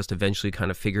people just eventually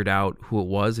kind of figured out who it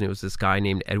was, and it was this guy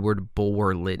named Edward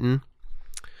Bulwer Lytton.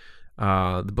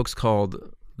 The book's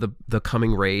called The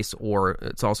Coming Race, or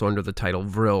it's also under the title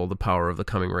Vril, The Power of the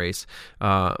Coming Race.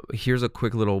 Here's a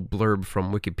quick little blurb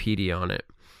from Wikipedia on it.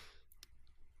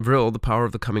 Vril, The Power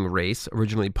of the Coming Race,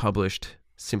 originally published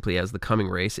simply as The Coming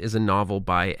Race, is a novel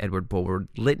by Edward Bulwer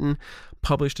Lytton,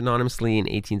 published anonymously in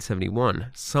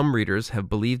 1871. Some readers have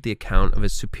believed the account of a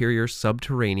superior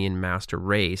subterranean master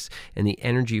race and the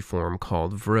energy form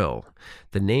called Vril,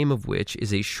 the name of which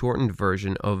is a shortened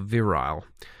version of virile.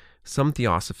 Some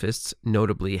theosophists,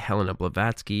 notably Helena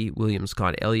Blavatsky, William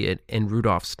Scott Elliott, and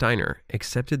Rudolf Steiner,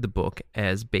 accepted the book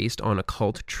as based on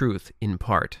occult truth in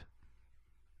part.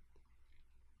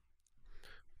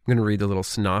 I'm going to read the little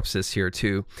synopsis here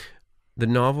too. The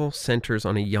novel centers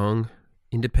on a young,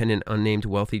 independent, unnamed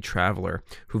wealthy traveler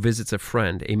who visits a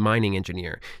friend, a mining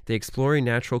engineer. They explore a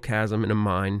natural chasm in a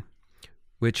mine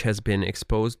which has been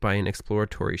exposed by an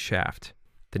exploratory shaft.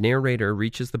 The narrator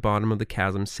reaches the bottom of the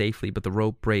chasm safely, but the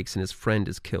rope breaks and his friend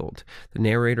is killed. The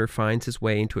narrator finds his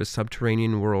way into a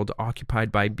subterranean world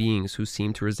occupied by beings who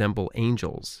seem to resemble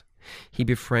angels. He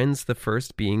befriends the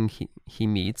first being he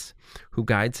meets, who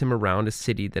guides him around a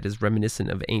city that is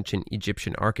reminiscent of ancient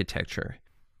Egyptian architecture.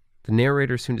 The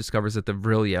narrator soon discovers that the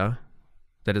Vrilia,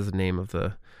 that is the name of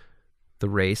the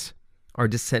race, are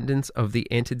descendants of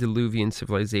the antediluvian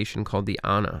civilization called the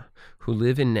Ana, who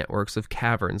live in networks of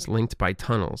caverns linked by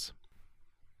tunnels.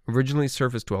 Originally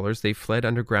surface dwellers, they fled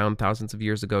underground thousands of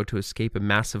years ago to escape a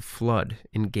massive flood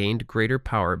and gained greater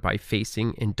power by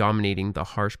facing and dominating the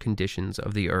harsh conditions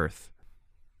of the earth.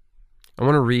 I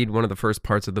want to read one of the first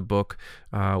parts of the book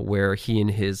where he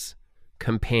and his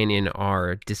companion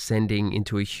are descending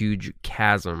into a huge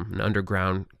chasm, an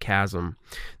underground chasm.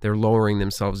 They're lowering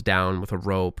themselves down with a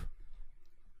rope.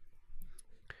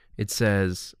 It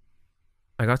says,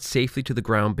 "I got safely to the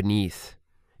ground beneath,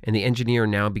 and the engineer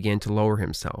now began to lower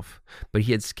himself, but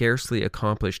he had scarcely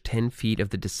accomplished 10 feet of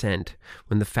the descent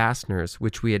when the fasteners,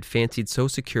 which we had fancied so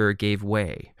secure, gave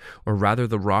way, or rather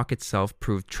the rock itself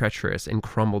proved treacherous and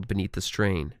crumbled beneath the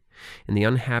strain, and the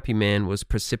unhappy man was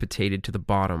precipitated to the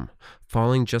bottom,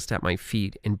 falling just at my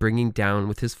feet and bringing down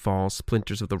with his fall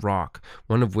splinters of the rock,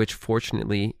 one of which,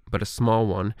 fortunately but a small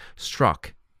one,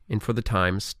 struck and for the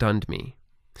time stunned me.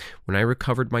 When I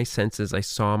recovered my senses, I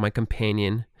saw my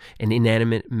companion, an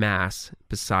inanimate mass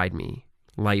beside me,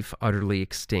 life utterly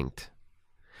extinct.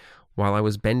 While I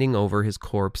was bending over his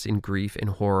corpse in grief and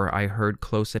horror, I heard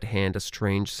close at hand a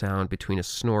strange sound between a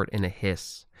snort and a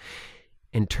hiss,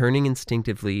 and turning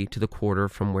instinctively to the quarter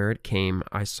from where it came,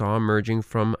 I saw emerging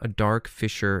from a dark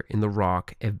fissure in the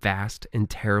rock a vast and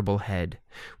terrible head,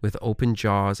 with open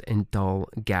jaws and dull,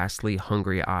 ghastly,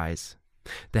 hungry eyes.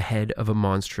 The head of a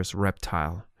monstrous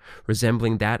reptile,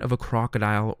 resembling that of a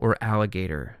crocodile or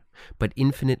alligator, but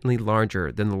infinitely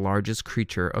larger than the largest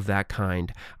creature of that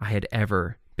kind I had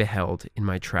ever beheld in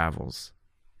my travels.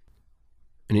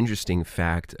 An interesting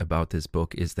fact about this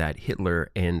book is that Hitler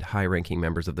and high-ranking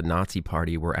members of the Nazi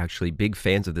Party were actually big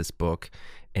fans of this book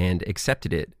and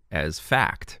accepted it as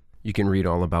fact. You can read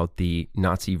all about the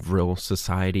Nazi Vril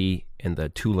Society and the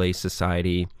Thule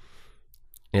Society.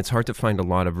 And it's hard to find a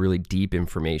lot of really deep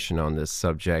information on this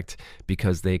subject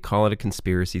because they call it a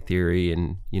conspiracy theory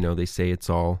and, they say it's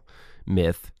all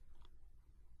myth.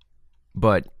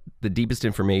 But the deepest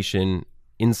information,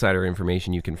 insider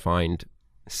information you can find,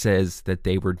 says that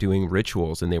they were doing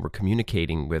rituals and they were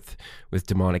communicating with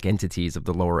demonic entities of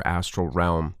the lower astral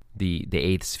realm, the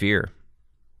eighth sphere.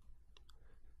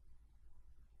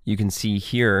 You can see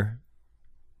here,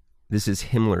 this is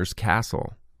Himmler's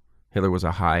castle. Hitler was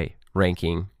a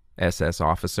high-ranking SS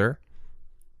officer,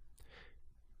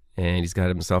 and he's got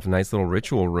himself a nice little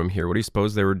ritual room here. What do you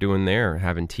suppose they were doing there?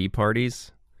 Having tea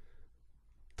parties?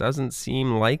 Doesn't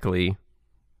seem likely.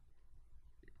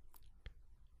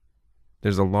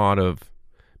 There's a lot of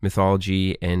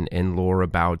mythology and lore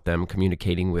about them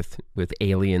communicating with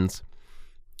aliens,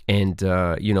 and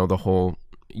the whole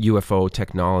UFO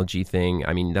technology thing.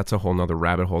 I mean, that's a whole nother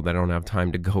rabbit hole that I don't have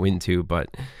time to go into,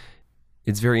 but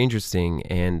it's very interesting,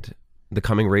 and the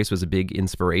coming race was a big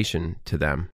inspiration to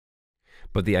them.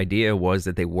 But the idea was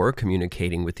that they were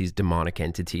communicating with these demonic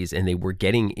entities, and they were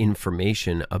getting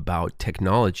information about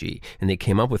technology, and they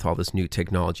came up with all this new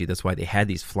technology. That's why they had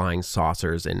these flying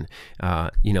saucers and,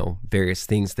 various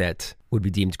things that would be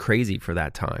deemed crazy for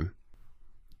that time.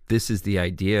 This is the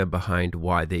idea behind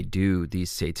why they do these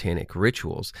satanic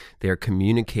rituals. They're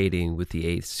communicating with the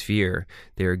eighth sphere.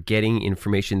 They're getting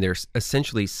information. They're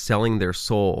essentially selling their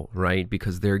soul, right?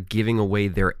 Because they're giving away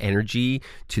their energy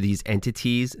to these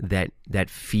entities that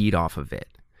feed off of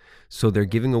it. So they're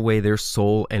giving away their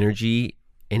soul energy,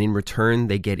 and in return,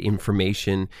 they get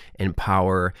information and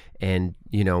power and,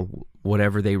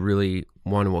 whatever they really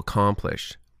want to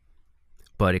accomplish.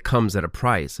 But it comes at a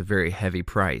price, a very heavy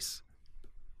price.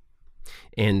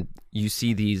 And you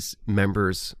see these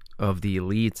members of the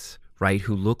elites, right,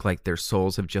 who look like their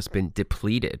souls have just been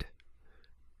depleted.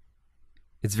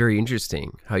 It's very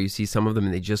interesting how you see some of them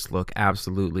and they just look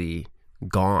absolutely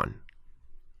gone.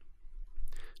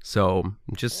 So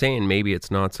I'm just saying, maybe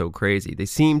it's not so crazy. They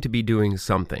seem to be doing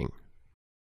something.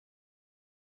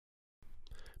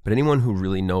 But anyone who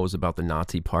really knows about the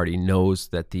Nazi Party knows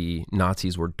that the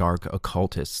Nazis were dark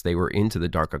occultists. They were into the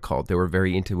dark occult. They were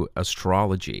very into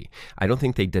astrology. I don't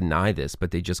think they deny this, but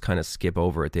they just kind of skip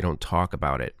over it. They don't talk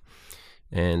about it.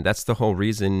 And that's the whole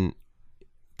reason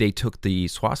they took the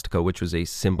swastika, which was a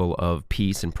symbol of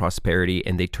peace and prosperity,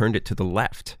 and they turned it to the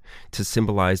left to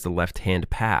symbolize the left-hand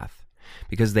path,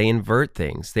 because they invert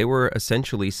things. They were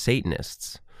essentially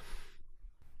Satanists.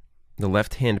 The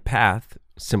left-hand path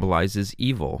symbolizes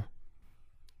evil.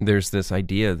 There's this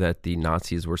idea that the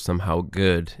Nazis were somehow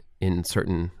good in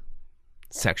certain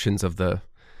sections of the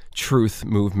truth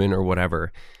movement or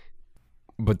whatever,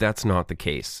 but that's not the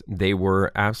case. They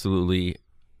were absolutely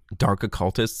dark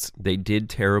occultists. They did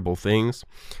terrible things.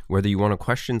 Whether you want to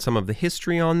question some of the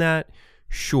history on that,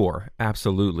 sure,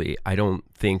 absolutely. I don't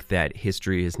think that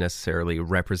history is necessarily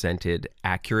represented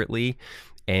accurately,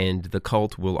 and the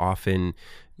cult will often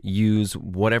use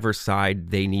whatever side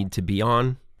they need to be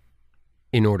on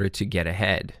in order to get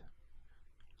ahead.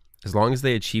 As long as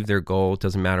they achieve their goal, it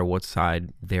doesn't matter what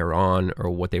side they're on or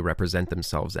what they represent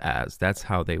themselves as. That's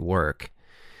how they work.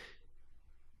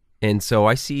 And so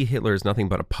I see Hitler as nothing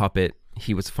but a puppet.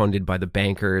 He was funded by the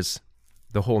bankers.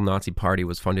 The whole Nazi Party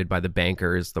was funded by the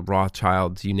bankers, the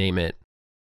Rothschilds, you name it.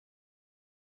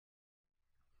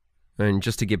 And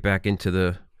just to get back into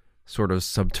the sort of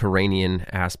subterranean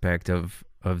aspect of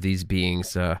these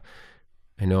beings, I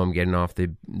know I'm getting off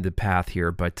the path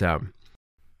here, but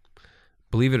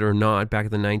believe it or not, back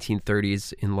in the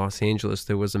 1930s in Los Angeles,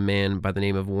 there was a man by the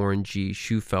name of Warren G.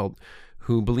 Shufelt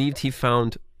who believed he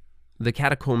found the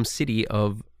catacomb city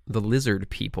of the lizard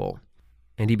people,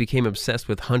 and he became obsessed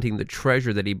with hunting the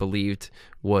treasure that he believed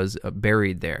was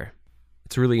buried there.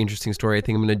 It's a really interesting story. I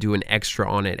think I'm going to do an extra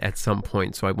on it at some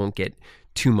point, so I won't get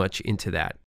too much into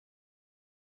that.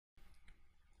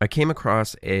 I came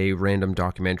across a random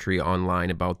documentary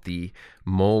online about the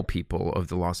Mole people of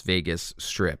the Las Vegas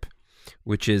Strip,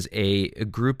 which is a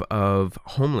group of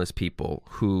homeless people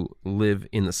who live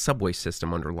in the subway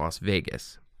system under Las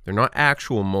Vegas. They're not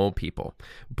actual mole people,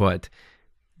 but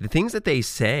the things that they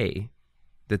say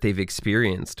that they've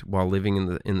experienced while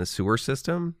living in the sewer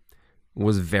system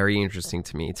was very interesting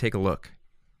to me. Take a look.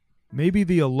 Maybe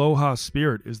the Aloha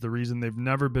spirit is the reason they've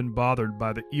never been bothered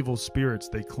by the evil spirits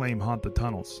they claim haunt the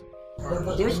tunnels.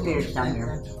 There's spirits down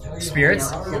here.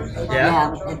 Spirits?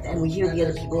 Yeah, and we hear the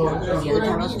other people in the other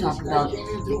tunnels talk about the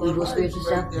evil spirits and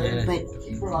stuff, but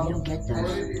we don't get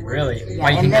those. Really? Yeah, Why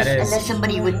do you think that is? Unless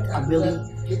somebody with a really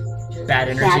bad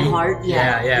energy? Bad heart,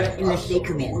 yeah. Unless they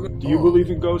come in. Do you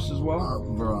believe in ghosts as well?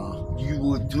 Bro, you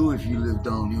would too if you lived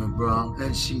down here, bro,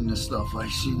 and seen the stuff I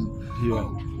seen. Yeah.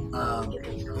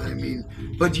 I mean,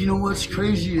 but you know what's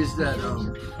crazy is that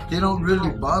they don't really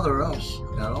bother us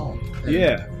at all.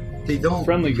 Yeah. They don't.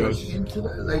 Friendly ghosts.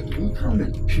 Like, we come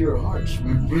in pure hearts.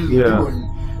 We really do.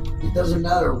 And it doesn't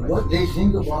matter what they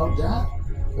think about that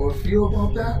or feel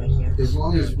about that, as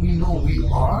long as we know we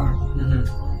are,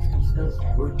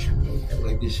 we're true.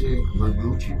 Like they say, we're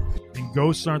Gucci. And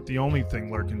ghosts aren't the only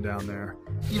thing lurking down there.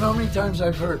 You know how many times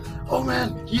I've heard, oh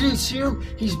man, you didn't see him?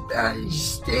 He's bad, he's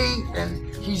state,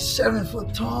 and he's 7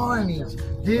 foot tall, and he's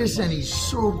this, and he's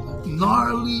so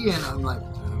gnarly, and I'm like,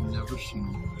 I've never seen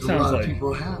him. A lot of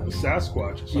people have.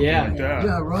 Sasquatch or something like that.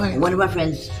 Yeah, right. One of our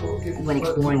friends went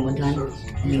exploring one time,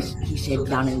 and he said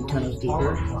down in the tunnels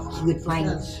deeper, he would find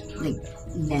like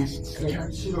nests,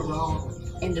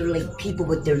 and they're like people,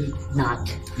 but they're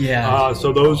not. Yeah.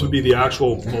 So those would be the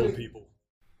actual mole people.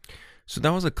 So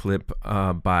that was a clip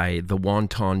by the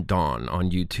Wonton Don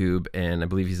on YouTube, and I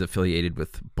believe he's affiliated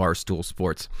with Barstool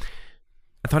Sports.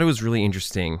 I thought it was really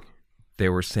interesting. They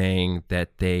were saying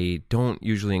that they don't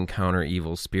usually encounter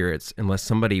evil spirits unless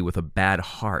somebody with a bad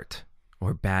heart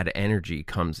or bad energy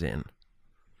comes in.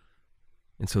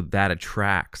 And so that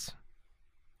attracts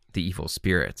the evil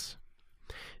spirits.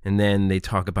 And then they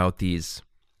talk about these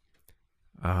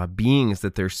beings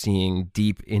that they're seeing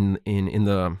deep in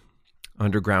the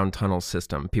underground tunnel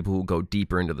system, people who go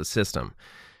deeper into the system,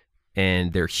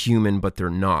 and they're human but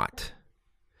they're not.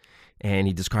 And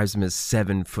he describes them as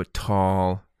 7 foot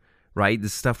tall, right? The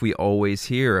stuff we always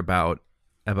hear about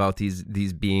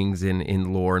these beings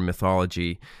in lore and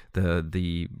mythology,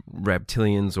 the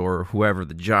reptilians or whoever,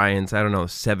 the giants, I don't know,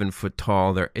 7 foot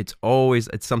tall. It's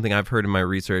something I've heard in my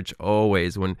research.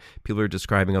 Always when people are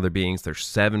describing other beings, they're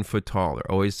 7 foot tall.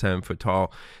 They're always 7 foot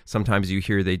tall. Sometimes you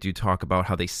hear they do talk about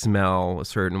how they smell a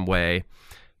certain way.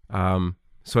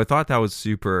 So I thought that was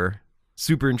super,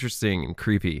 super interesting and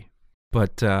creepy.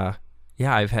 But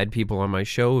yeah, I've had people on my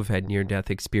show who've had near-death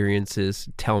experiences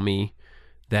tell me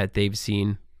that they've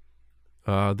seen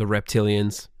the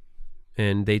reptilians,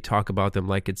 and they talk about them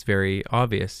like it's very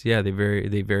obvious. Yeah, they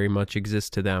very much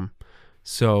exist to them.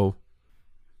 So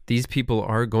these people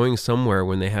are going somewhere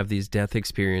when they have these death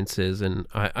experiences, and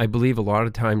I believe a lot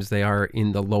of times they are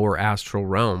in the lower astral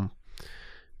realm,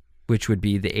 which would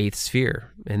be the 8th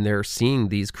sphere, and they're seeing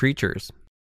these creatures.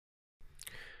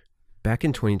 Back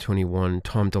in 2021,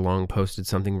 Tom DeLonge posted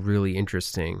something really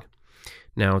interesting.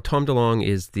 Now, Tom DeLonge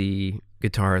is the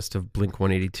guitarist of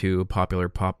Blink-182, a popular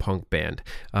pop-punk band.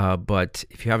 But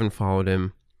if you haven't followed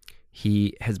him,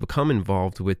 he has become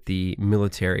involved with the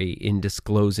military in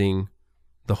disclosing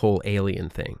the whole alien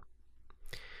thing.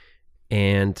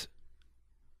 And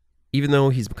even though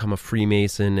he's become a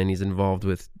Freemason and he's involved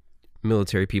with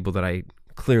military people that I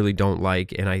clearly don't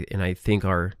like and I think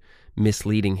are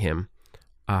misleading him,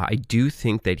 I do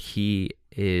think that he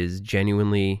is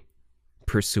genuinely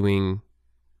pursuing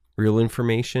real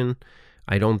information.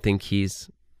 I don't think he's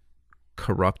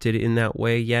corrupted in that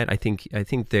way yet. I think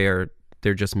they're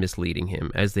just misleading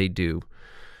him, as they do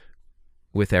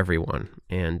with everyone,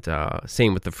 and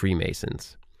same with the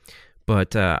Freemasons.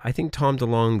 But I think Tom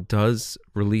DeLonge does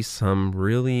release some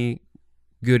really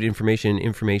good information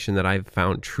that I've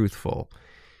found truthful.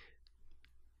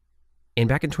 And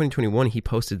back in 2021, he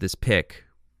posted this pic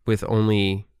with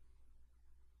only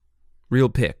real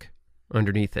pic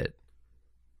underneath it.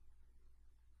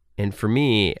 And for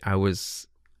me, I was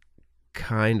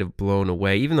kind of blown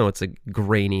away, even though it's a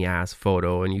grainy ass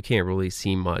photo and you can't really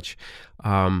see much.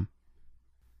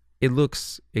 It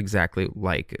looks exactly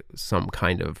like some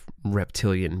kind of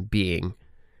reptilian being.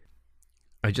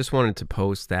 I just wanted to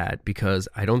post that because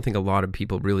I don't think a lot of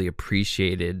people really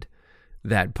appreciated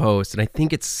that post. And I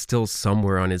think it's still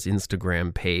somewhere on his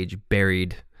Instagram page,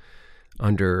 buried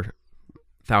under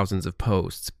thousands of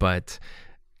posts, but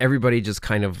everybody just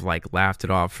kind of like laughed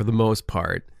it off for the most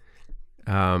part.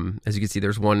 As you can see,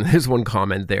 there's one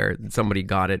comment there. Somebody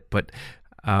got it, but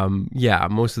yeah,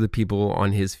 most of the people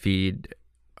on his feed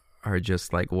are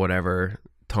just like, whatever,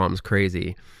 Tom's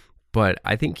crazy. But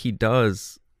I think he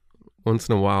does once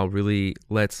in a while really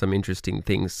let some interesting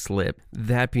things slip.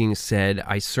 That being said,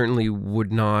 I certainly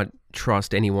would not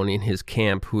trust anyone in his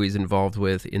camp who he's involved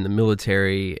with in the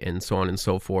military and so on and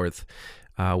so forth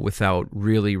without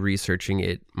really researching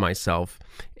it myself.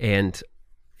 And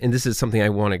this is something I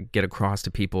want to get across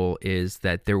to people, is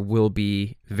that there will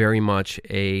be very much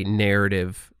a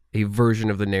narrative, a version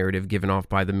of the narrative given off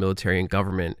by the military and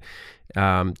government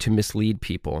to mislead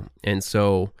people. And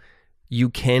so you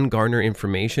can garner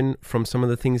information from some of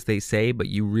the things they say, but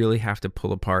you really have to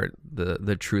pull apart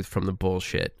the truth from the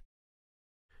bullshit.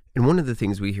 And one of the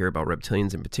things we hear about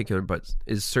reptilians in particular, but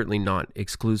is certainly not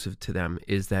exclusive to them,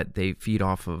 is that they feed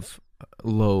off of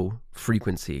low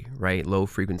frequency, right? Low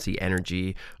frequency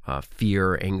energy,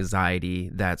 fear, anxiety,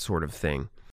 that sort of thing.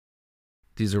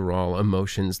 These are all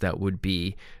emotions that would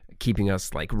be keeping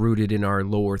us like rooted in our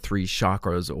lower 3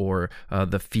 chakras, or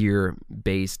the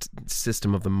fear-based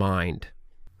system of the mind,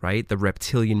 right? The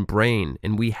reptilian brain.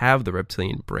 And we have the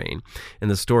reptilian brain. And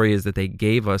the story is that they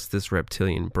gave us this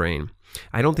reptilian brain.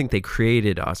 I don't think they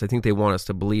created us. I think they want us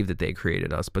to believe that they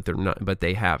created us, but they're not. But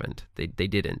they haven't. They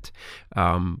didn't.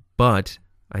 But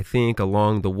I think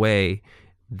along the way,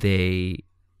 they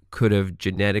could have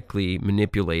genetically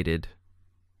manipulated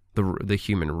the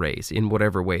human race in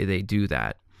whatever way they do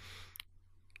that,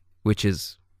 which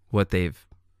is what they've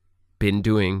been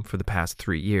doing for the past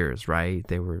 3 years, right?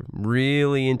 They were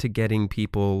really into getting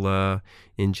people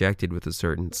injected with a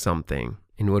certain something.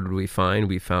 And what did we find?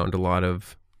 We found a lot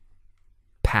of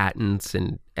patents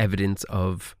and evidence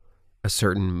of a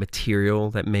certain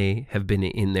material that may have been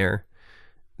in there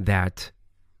that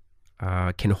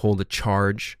can hold a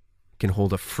charge, can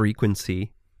hold a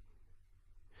frequency.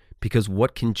 Because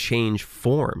what can change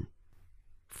form?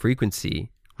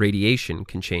 Frequency, radiation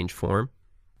can change form.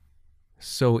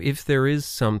 So if there is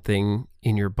something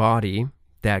in your body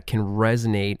that can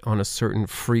resonate on a certain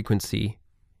frequency,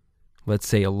 let's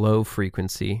say a low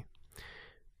frequency,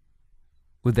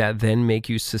 would that then make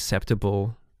you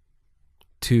susceptible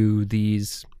to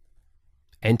these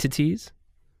entities?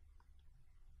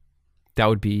 That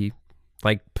would be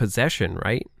like possession,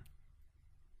 right?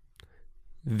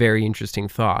 Very interesting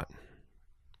thought.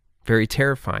 Very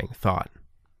terrifying thought.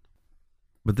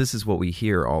 But this is what we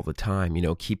hear all the time,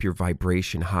 keep your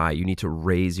vibration high. You need to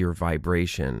raise your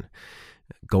vibration,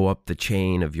 go up the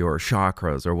chain of your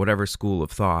chakras or whatever school of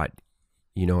thought.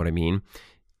 You know what I mean?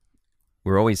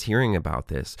 We're always hearing about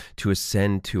this. To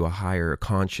ascend to a higher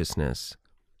consciousness,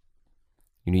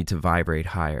 you need to vibrate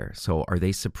higher. So are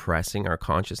they suppressing our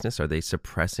consciousness? Are they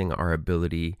suppressing our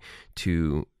ability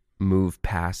to move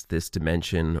past this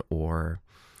dimension or,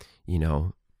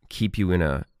 keep you in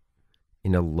a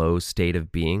low state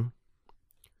of being?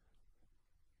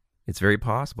 It's very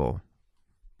possible.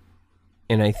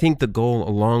 And I think the goal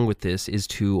along with this is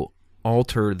to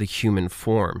alter the human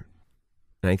form.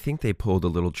 And I think they pulled a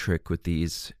little trick with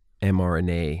these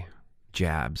mRNA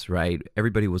jabs, right?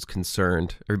 Everybody was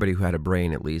concerned, everybody who had a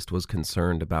brain at least was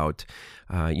concerned about,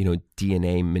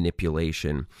 DNA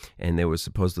manipulation. And there was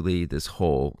supposedly this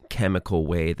whole chemical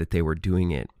way that they were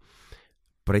doing it.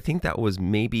 But I think that was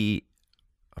maybe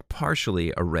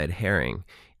partially a red herring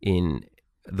in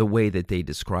the way that they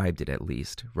described it, at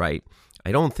least, right?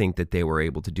 I don't think that they were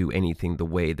able to do anything the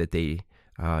way that they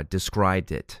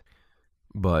described it.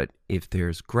 But if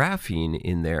there's graphene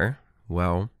in there,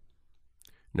 well,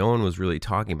 no one was really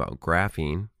talking about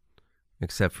graphene,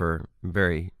 except for a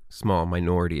very small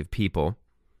minority of people.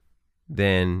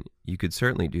 Then you could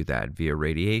certainly do that via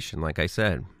radiation, like I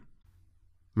said.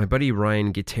 My buddy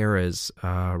Ryan Gutierrez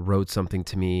wrote something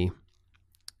to me,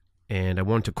 and I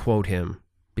want to quote him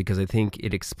because I think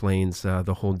it explains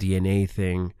the whole DNA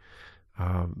thing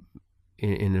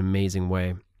in an amazing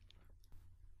way.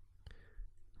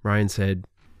 Ryan said,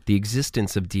 "The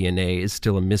existence of DNA is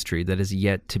still a mystery that is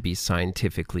yet to be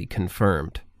scientifically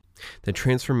confirmed. The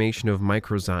transformation of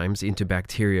microzymes into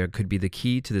bacteria could be the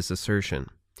key to this assertion.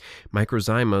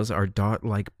 Microzymas are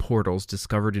dot-like portals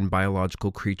discovered in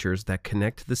biological creatures that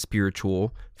connect the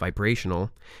spiritual,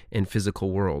 vibrational, and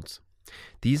physical worlds.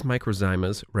 These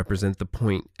microzymas represent the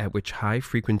point at which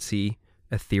high-frequency,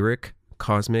 etheric,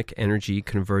 cosmic energy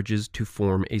converges to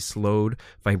form a slowed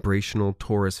vibrational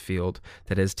torus field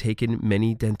that has taken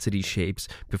many density shapes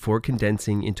before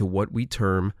condensing into what we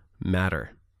term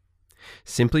matter.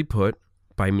 Simply put,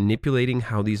 by manipulating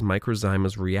how these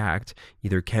microzymas react,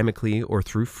 either chemically or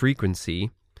through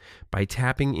frequency, by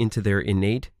tapping into their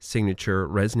innate signature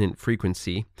resonant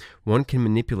frequency, one can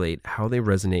manipulate how they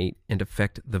resonate and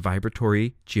affect the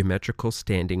vibratory geometrical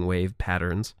standing wave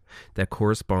patterns that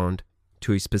correspond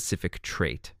to a specific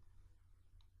trait."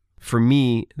 For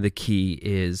me, the key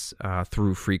is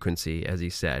through frequency, as he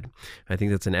said. I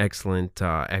think that's an excellent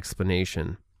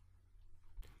explanation.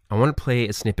 I want to play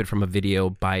a snippet from a video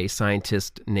by a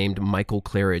scientist named Michael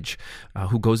Claridge,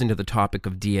 who goes into the topic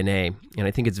of DNA, and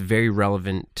I think it's very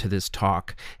relevant to this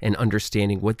talk and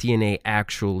understanding what DNA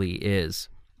actually is.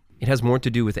 It has more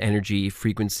to do with energy,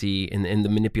 frequency, and the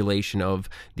manipulation of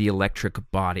the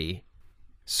electric body.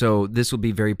 So this will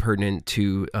be very pertinent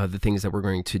to the things that we're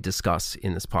going to discuss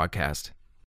in this podcast.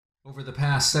 Over the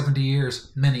past 70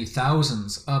 years, many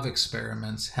thousands of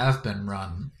experiments have been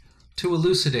run to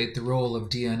elucidate the role of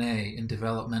DNA in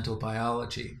developmental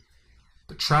biology.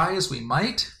 But try as we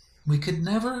might, we could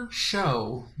never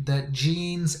show that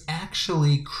genes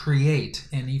actually create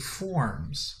any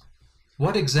forms.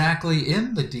 What exactly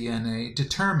in the DNA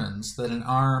determines that an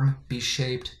arm be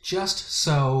shaped just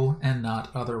so and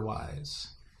not otherwise?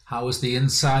 How is the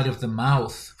inside of the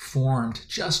mouth formed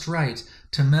just right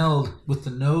to meld with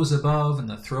the nose above and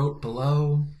the throat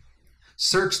below?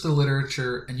 Search the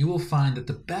literature and you will find that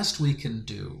the best we can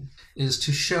do is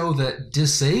to show that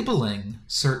disabling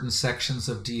certain sections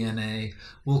of DNA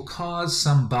will cause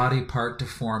some body part to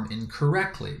form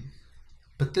incorrectly.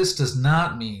 But this does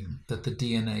not mean that the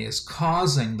DNA is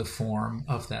causing the form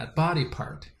of that body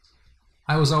part.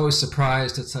 I was always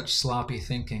surprised at such sloppy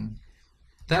thinking.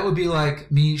 That would be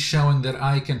like me showing that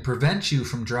I can prevent you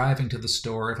from driving to the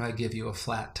store if I give you a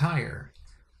flat tire.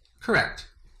 Correct.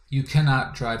 You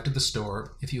cannot drive to the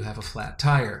store if you have a flat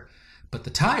tire. But the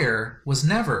tire was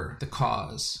never the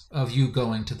cause of you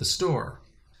going to the store.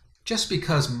 Just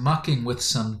because mucking with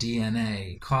some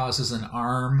DNA causes an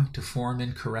arm to form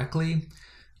incorrectly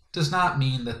does not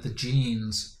mean that the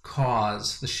genes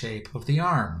cause the shape of the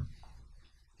arm.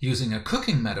 Using a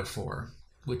cooking metaphor,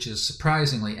 which is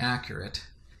surprisingly accurate,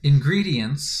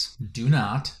 ingredients do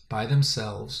not, by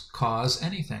themselves, cause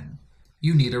anything.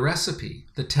 You need a recipe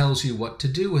that tells you what to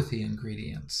do with the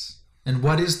ingredients. And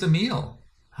what is the meal?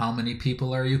 How many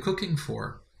people are you cooking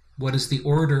for? What is the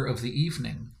order of the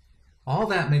evening? All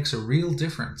that makes a real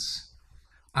difference.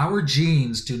 Our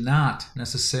genes do not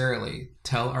necessarily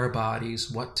tell our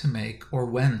bodies what to make or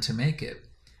when to make it.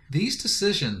 These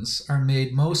decisions are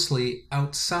made mostly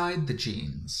outside the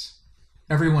genes.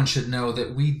 Everyone should know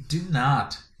that we do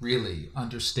not really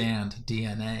understand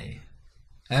DNA.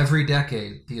 Every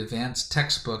decade, the advanced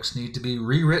textbooks need to be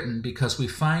rewritten because we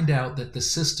find out that the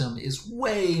system is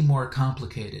way more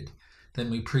complicated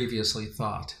than we previously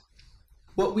thought.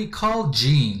 What we call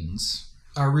genes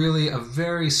are really a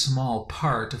very small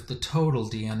part of the total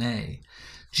DNA.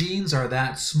 Genes are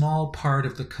that small part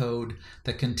of the code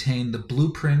that contain the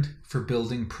blueprint for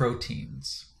building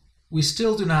proteins. We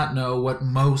still do not know what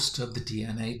most of the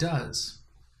DNA does.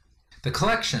 The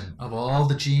collection of all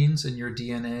the genes in your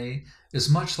DNA is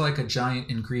much like a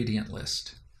giant ingredient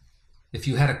list. If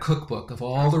you had a cookbook of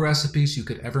all the recipes you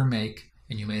could ever make,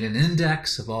 and you made an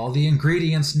index of all the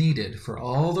ingredients needed for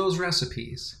all those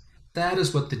recipes, that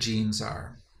is what the genes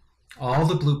are. All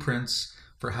the blueprints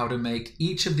for how to make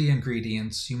each of the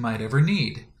ingredients you might ever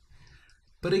need.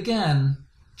 But again,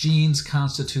 genes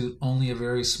constitute only a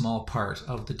very small part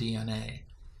of the DNA.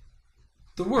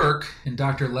 The work in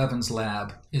Dr. Levin's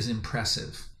lab is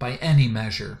impressive by any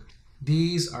measure.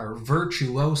 These are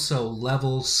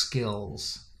virtuoso-level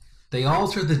skills. They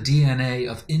alter the DNA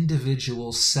of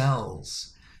individual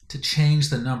cells to change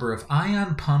the number of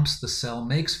ion pumps the cell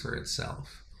makes for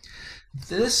itself.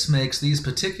 This makes these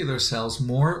particular cells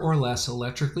more or less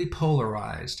electrically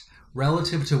polarized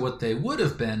relative to what they would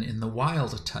have been in the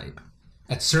wild type.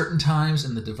 At certain times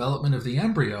in the development of the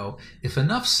embryo, if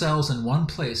enough cells in one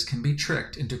place can be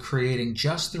tricked into creating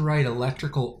just the right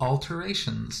electrical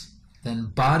alterations, then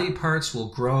body parts will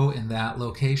grow in that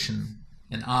location.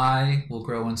 An eye will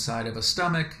grow inside of a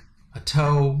stomach, a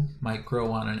toe might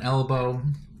grow on an elbow.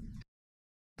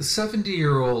 The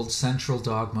 70-year-old central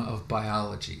dogma of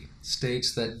biology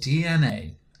states that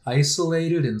DNA,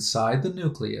 isolated inside the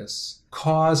nucleus,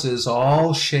 causes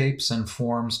all shapes and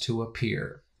forms to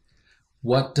appear.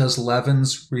 What does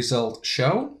Levin's result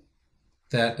show?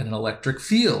 That an electric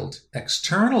field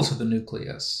external to the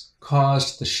nucleus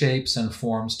caused the shapes and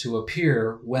forms to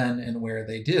appear when and where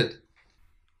they did.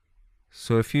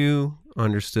 So if you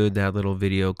understood that little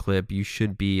video clip, you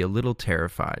should be a little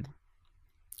terrified.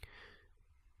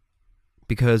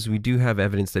 Because we do have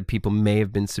evidence that people may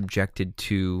have been subjected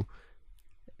to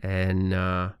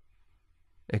an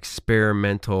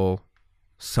experimental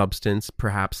substance,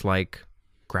 perhaps like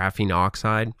graphene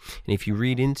oxide. And if you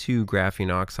read into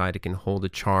graphene oxide, it can hold a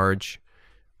charge.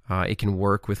 It can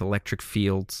work with electric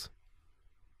fields.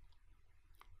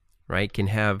 Right? It can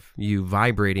have you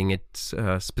vibrating at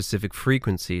specific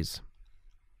frequencies.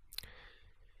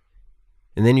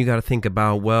 And then you got to think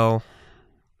about, well,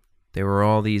 there were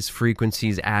all these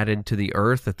frequencies added to the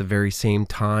Earth at the very same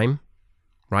time,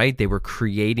 right? They were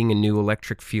creating a new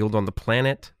electric field on the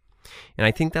planet. And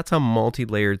I think that's a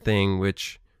multi-layered thing,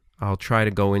 which I'll try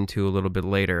to go into a little bit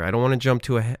later. I don't want to jump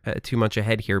too much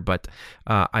ahead here, but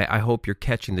I hope you're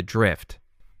catching the drift.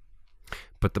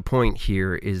 But the point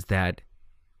here is that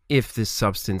if this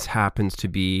substance happens to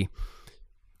be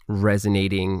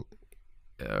resonating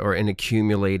and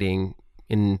accumulating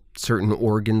in certain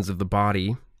organs of the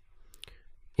body,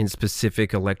 in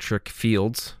specific electric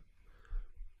fields,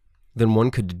 then one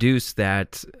could deduce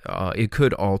that it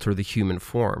could alter the human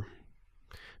form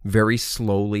very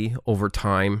slowly over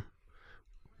time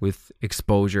with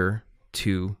exposure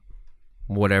to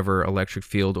whatever electric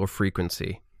field or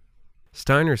frequency.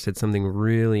 Steiner said something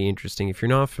really interesting. If you're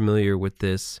not familiar with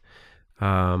this, then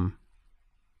I'm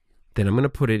going to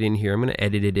put it in here. I'm going to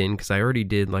edit it in because I already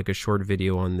did like a short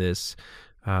video on this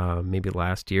maybe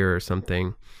last year or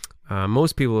something.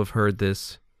 Most people have heard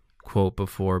this quote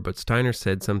before, but Steiner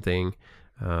said something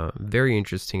very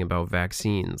interesting about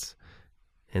vaccines.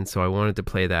 And so I wanted to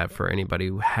play that for anybody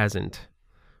who hasn't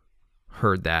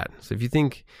heard that. So if you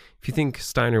think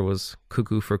Steiner was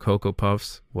cuckoo for Cocoa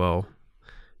Puffs, well,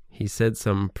 he said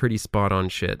some pretty spot on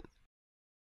shit.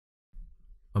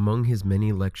 Among his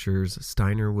many lectures,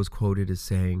 Steiner was quoted as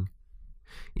saying,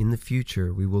 "In the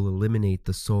future, we will eliminate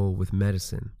the soul with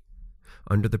medicine.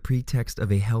 Under the pretext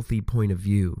of a healthy point of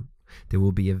view, there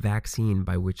will be a vaccine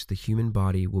by which the human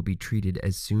body will be treated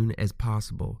as soon as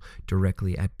possible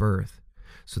directly at birth,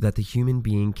 so that the human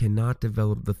being cannot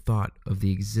develop the thought of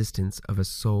the existence of a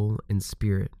soul and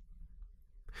spirit.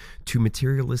 Two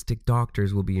materialistic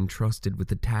doctors will be entrusted with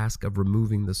the task of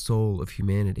removing the soul of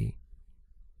humanity.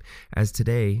 As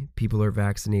today, people are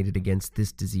vaccinated against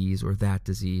this disease or that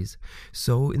disease,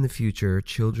 so in the future,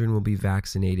 children will be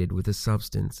vaccinated with a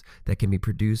substance that can be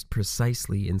produced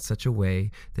precisely in such a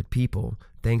way that people,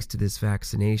 thanks to this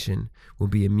vaccination, will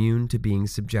be immune to being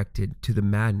subjected to the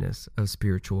madness of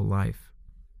spiritual life.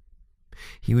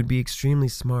 He would be extremely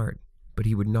smart, but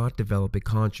he would not develop a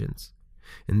conscience,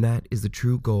 and that is the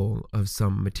true goal of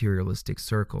some materialistic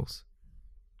circles.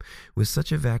 With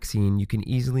such a vaccine, you can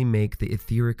easily make the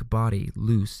etheric body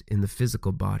loose in the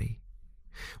physical body.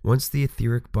 Once the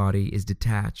etheric body is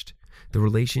detached, the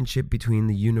relationship between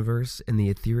the universe and the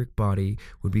etheric body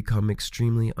would become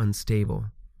extremely unstable,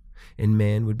 and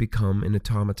man would become an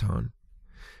automaton.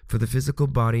 For the physical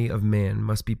body of man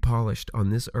must be polished on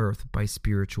this earth by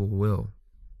spiritual will.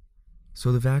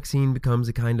 So the vaccine becomes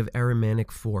a kind of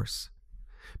Ahrimanic force.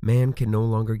 Man can no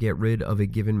longer get rid of a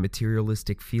given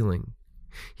materialistic feeling.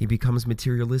 He becomes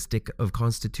materialistic of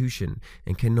constitution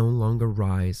and can no longer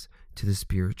rise to the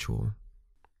spiritual."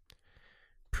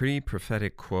 Pretty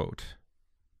prophetic quote.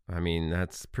 I mean,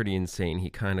 that's pretty insane. He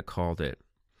kind of called it.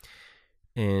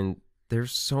 And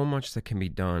there's so much that can be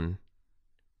done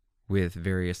with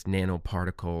various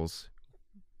nanoparticles,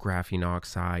 graphene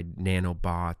oxide,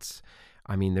 nanobots.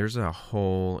 I mean, there's a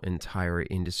whole entire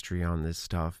industry on this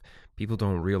stuff. People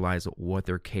don't realize what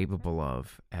they're capable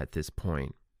of at this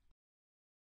point.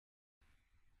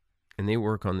 And they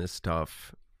work on this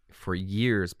stuff for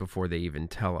years before they even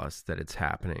tell us that it's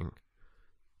happening.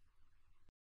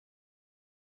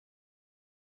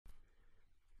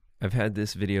 I've had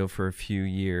this video for a few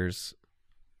years.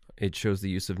 It shows the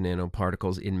use of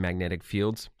nanoparticles in magnetic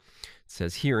fields. It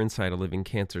says here inside a living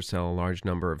cancer cell, a large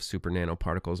number of super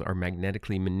nanoparticles are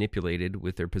magnetically manipulated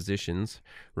with their positions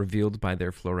revealed by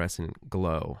their fluorescent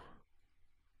glow.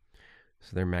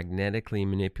 So they're magnetically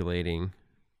manipulating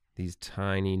these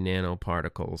tiny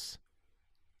nanoparticles.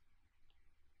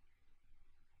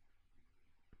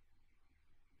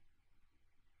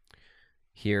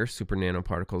 Here, super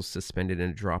nanoparticles suspended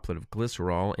in a droplet of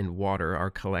glycerol and water are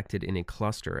collected in a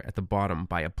cluster at the bottom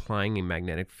by applying a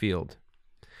magnetic field.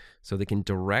 So they can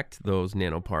direct those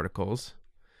nanoparticles,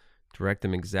 direct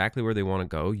them exactly where they want to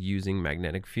go using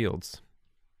magnetic fields.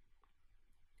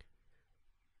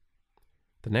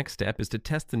 The next step is to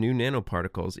test the new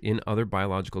nanoparticles in other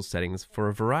biological settings for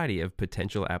a variety of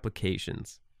potential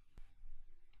applications.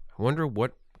 I wonder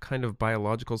what kind of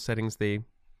biological settings they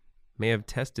may have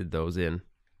tested those in.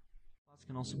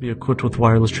 Can also be equipped with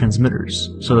wireless transmitters,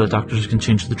 so that doctors can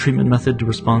change the treatment method to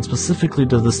respond specifically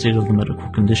to the state of the medical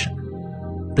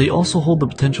condition. They also hold the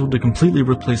potential to completely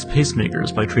replace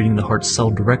pacemakers by treating the heart's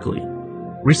cell directly.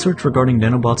 Research regarding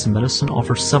nanobots in medicine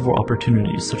offers several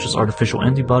opportunities, such as artificial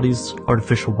antibodies,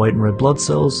 artificial white and red blood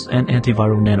cells, and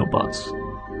antiviral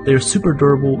nanobots. They are super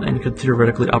durable and could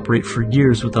theoretically operate for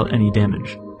years without any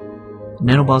damage.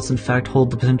 Nanobots in fact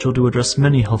hold the potential to address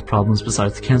many health problems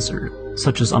besides cancer,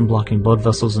 such as unblocking blood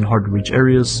vessels in hard-to-reach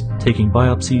areas, taking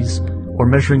biopsies, or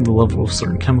measuring the level of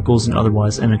certain chemicals in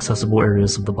otherwise inaccessible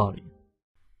areas of the body.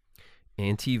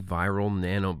 Antiviral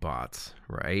nanobots,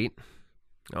 right?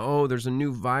 Oh, there's a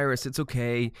new virus. It's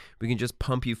okay. We can just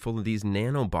pump you full of these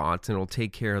nanobots and it'll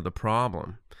take care of the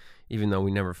problem. Even though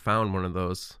we never found one of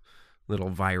those little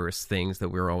virus things that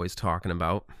we were always talking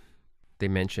about. They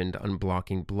mentioned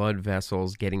unblocking blood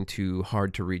vessels, getting to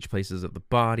hard-to-reach places of the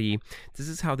body. This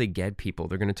is how they get people.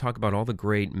 They're going to talk about all the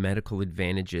great medical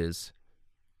advantages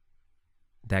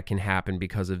that can happen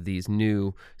because of these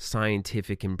new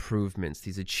scientific improvements,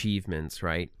 these achievements,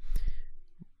 right?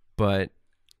 But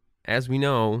as we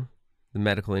know, the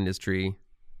medical industry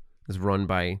is run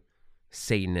by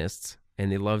Satanists,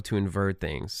 and they love to invert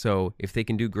things. So if they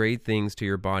can do great things to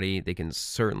your body, they can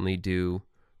certainly do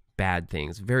bad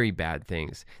things, very bad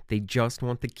things. They just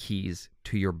want the keys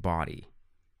to your body,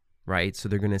 right? So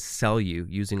they're going to sell you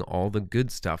using all the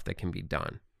good stuff that can be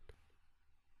done.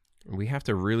 We have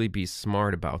to really be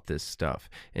smart about this stuff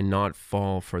and not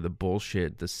fall for the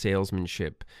bullshit, the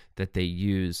salesmanship that they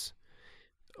use.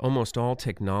 Almost all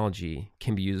technology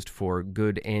can be used for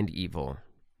good and evil,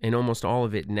 and almost all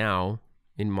of it now,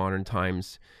 in modern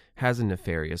times, has a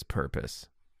nefarious purpose,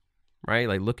 right?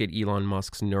 Like, look at Elon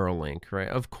Musk's Neuralink, right?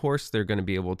 Of course they're going to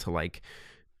be able to, like,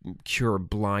 cure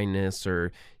blindness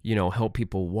or, help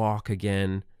people walk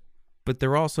again. But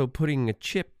they're also putting a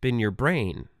chip in your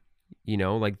brain,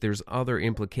 like there's other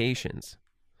implications.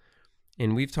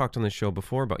 And we've talked on the show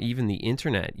before about even the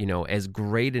internet, as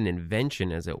great an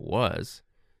invention as it was,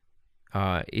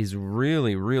 is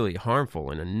really, really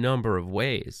harmful in a number of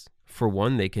ways. For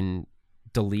one, they can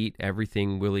delete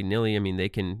everything willy-nilly. I mean, they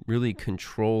can really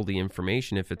control the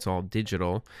information if it's all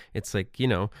digital. It's like,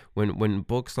 when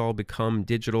books all become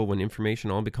digital, when information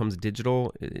all becomes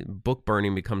digital, book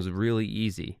burning becomes really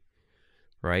easy,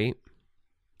 right?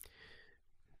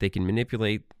 They can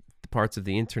manipulate the parts of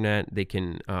the internet. They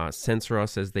can censor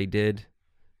us as they did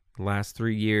the last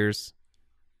 3 years.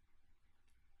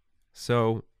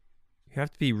 So you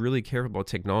have to be really careful about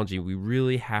technology. We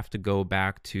really have to go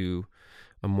back to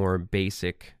a more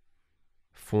basic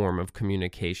form of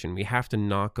communication. We have to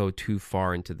not go too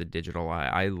far into the digital.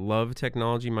 I love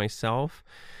technology myself.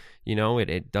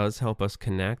 It does help us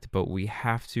connect, but we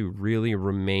have to really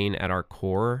remain at our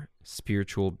core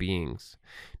spiritual beings,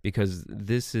 because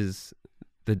this is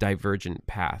the divergent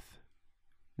path.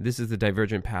 This is the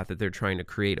divergent path that they're trying to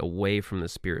create away from the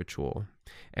spiritual.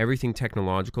 Everything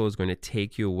technological is going to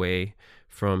take you away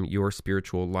from your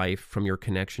spiritual life, from your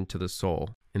connection to the soul.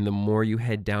 And the more you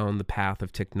head down the path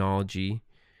of technology,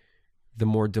 the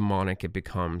more demonic it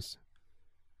becomes.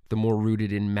 The more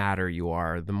rooted in matter you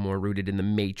are, the more rooted in the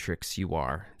matrix you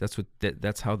are.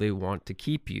 That's how they want to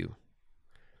keep you.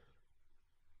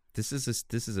 This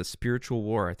is a spiritual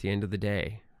war at the end of the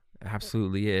day. It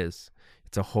absolutely is.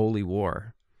 It's a holy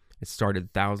war. It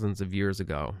started thousands of years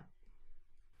ago.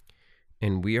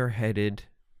 And we are headed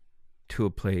to a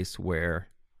place where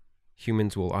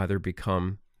humans will either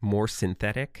become more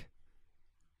synthetic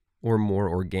or more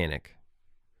organic.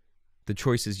 The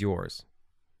choice is yours.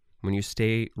 When you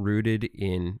stay rooted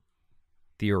in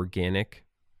the organic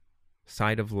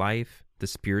side of life, the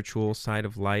spiritual side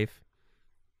of life,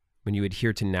 when you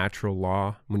adhere to natural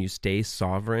law, when you stay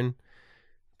sovereign,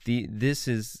 this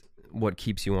is what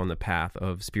keeps you on the path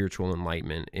of spiritual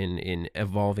enlightenment, in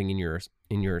evolving in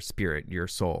your spirit, your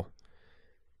soul.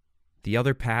 The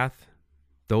other path,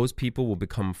 those people will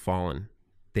become fallen.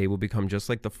 They will become just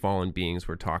like the fallen beings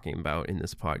we're talking about in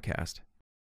this podcast.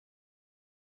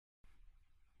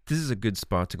 This is a good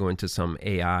spot to go into some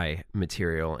AI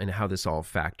material and how this all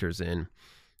factors in.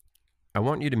 I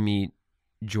want you to meet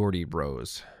Geordie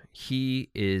Rose. He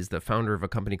is the founder of a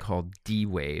company called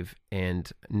D-Wave,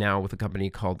 and now with a company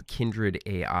called Kindred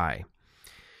AI.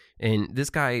 And this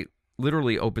guy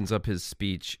literally opens up his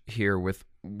speech here with,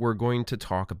 we're going to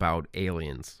talk about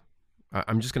aliens.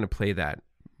 I'm just going to play that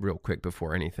real quick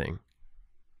before anything.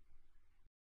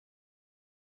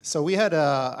 So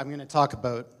I'm going to talk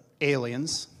about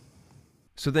aliens.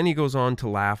 So then he goes on to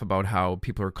laugh about how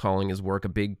people are calling his work a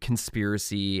big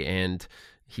conspiracy, and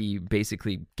he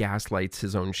basically gaslights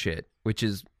his own shit, which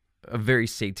is a very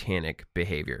satanic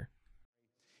behavior.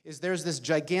 There's this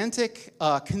gigantic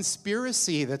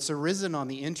conspiracy that's arisen on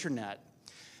the internet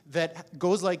that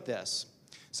goes like this.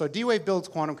 So D-Wave builds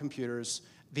quantum computers.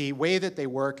 The way that they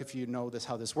work, if you know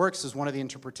how this works, is one of the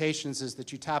interpretations is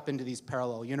that you tap into these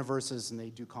parallel universes and they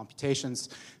do computations.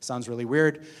 Sounds really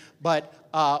weird. But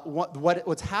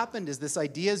what's happened is this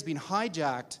idea has been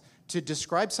hijacked to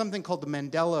describe something called the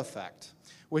Mandela effect,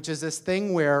 which is this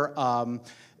thing where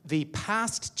the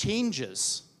past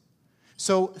changes.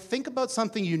 So think about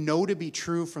something you know to be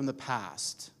true from the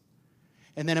past.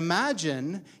 And then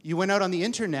imagine you went out on the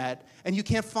internet and you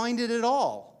can't find it at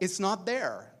all. It's not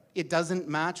there. It doesn't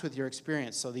match with your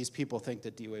experience. So these people think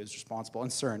that D-Wave is responsible,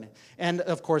 and CERN. And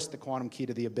of course, the quantum key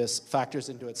to the abyss factors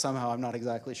into it somehow. I'm not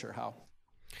exactly sure how.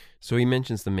 So he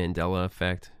mentions the Mandela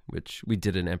effect, which we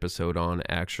did an episode on,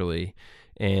 actually.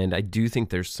 And I do think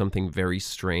there's something very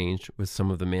strange with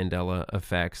some of the Mandela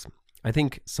effects. I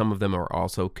think some of them are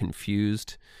also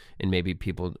confused, and maybe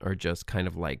people are just kind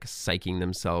of like psyching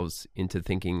themselves into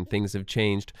thinking things have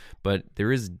changed. But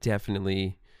there is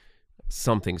definitely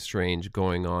something strange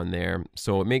going on there.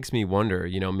 So it makes me wonder,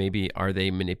 maybe are they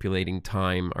manipulating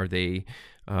time? Are they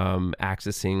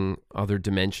accessing other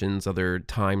dimensions, other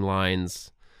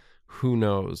timelines? Who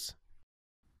knows?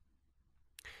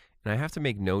 And I have to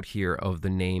make note here of the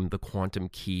name, the quantum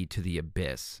key to the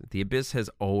abyss. The abyss has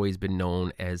always been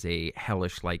known as a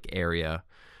hellish-like area,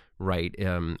 right?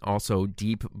 Also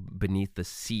deep beneath the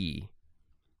sea.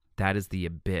 That is the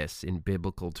abyss in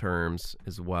biblical terms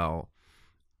as well.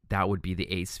 That would be the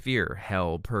eighth sphere,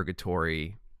 hell,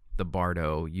 purgatory, the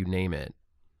bardo, you name it.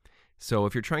 So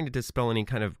if you're trying to dispel any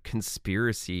kind of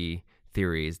conspiracy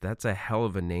theories, that's a hell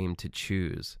of a name to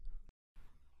choose.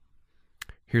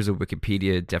 Here's a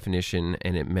Wikipedia definition,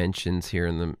 and it mentions here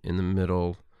in the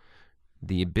middle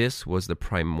The abyss was the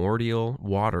primordial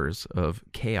waters of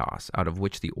chaos out of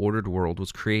which the ordered world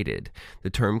was created. The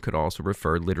term could also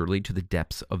refer literally to the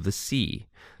depths of the sea,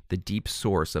 the deep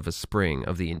source of a spring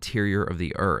of the interior of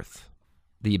the earth.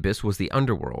 The abyss was the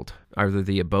underworld, either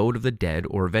the abode of the dead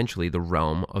or eventually the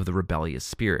realm of the rebellious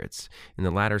spirits. In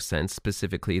the latter sense,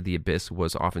 specifically, the abyss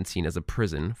was often seen as a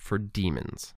prison for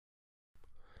demons.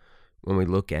 When we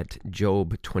look at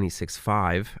Job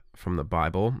 26:5 from the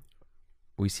Bible,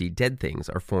 we see dead things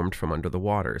are formed from under the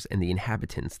waters, and the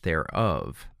inhabitants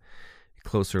thereof. A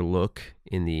closer look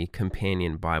in the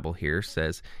companion Bible here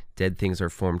says, dead things are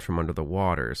formed from under the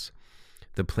waters,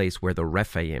 the place where the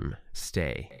Rephaim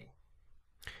stay.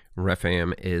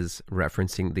 Rephaim is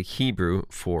referencing the Hebrew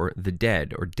for the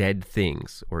dead, or dead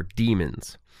things, or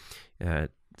demons.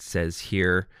 It says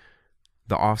here,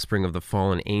 the offspring of the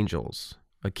fallen angels,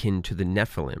 akin to the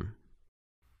Nephilim.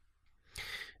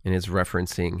 And is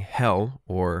referencing hell,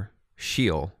 or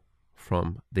Sheol,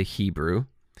 from the Hebrew,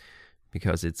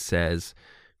 because it says,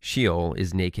 Sheol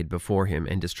is naked before him,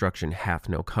 and destruction hath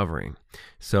no covering.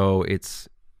 So it's,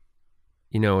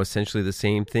 essentially the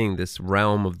same thing, this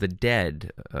realm of the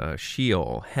dead,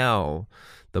 Sheol, hell,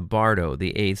 the Bardo,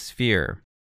 the eighth sphere.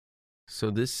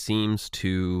 So this seems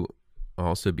to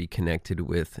also be connected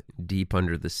with deep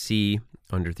under the sea,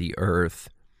 under the earth,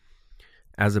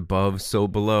 as above, so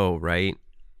below, right?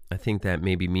 I think that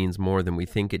maybe means more than we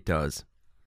think it does.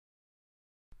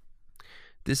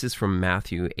 This is from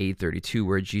Matthew 8:32,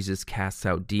 where Jesus casts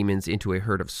out demons into a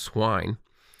herd of swine.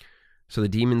 So the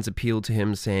demons appealed to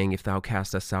him, saying, If thou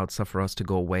cast us out, suffer us to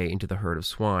go away into the herd of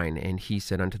swine. And he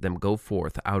said unto them, Go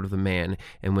forth out of the man.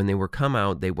 And when they were come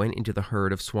out, they went into the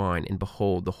herd of swine. And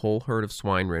behold, the whole herd of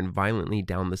swine ran violently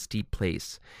down the steep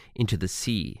place into the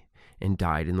sea, and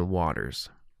died in the waters.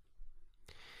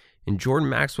 And Jordan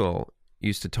Maxwell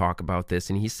used to talk about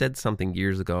this, and he said something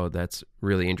years ago that's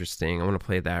really interesting. I want to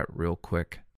play that real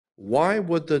quick. Why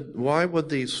would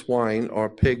these swine or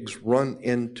pigs run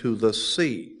into the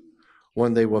sea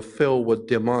when they were filled with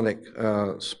demonic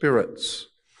spirits?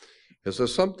 Is there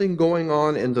something going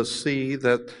on in the sea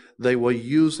that they were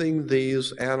using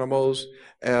these animals?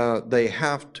 They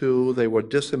were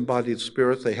disembodied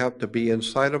spirits. They have to be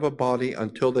inside of a body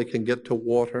until they can get to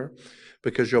water,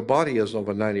 because your body is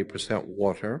over 90%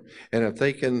 water. And if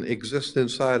they can exist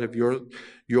inside of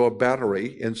your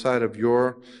battery, inside of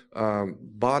your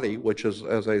body, which is,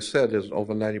 as I said, is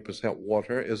over 90%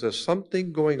 water, is there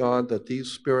something going on that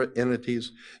these spirit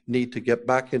entities need to get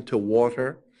back into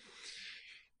water?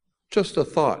 Just a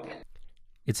thought.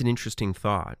 It's an interesting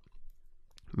thought.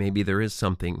 Maybe there is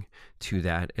something to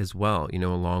that as well,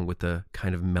 along with the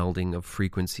kind of melding of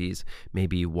frequencies.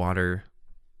 Maybe water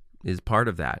is part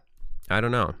of that. I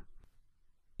don't know.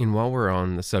 And while we're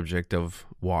on the subject of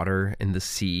water and the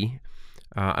sea,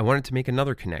 I wanted to make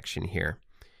another connection here.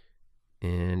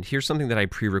 And here's something that I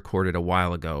pre-recorded a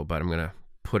while ago, but I'm going to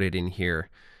put it in here.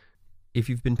 If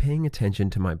you've been paying attention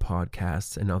to my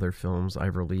podcasts and other films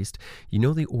I've released, you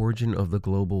know the origin of the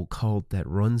global cult that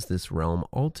runs this realm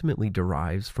ultimately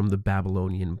derives from the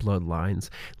Babylonian bloodlines,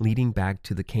 leading back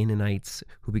to the Canaanites,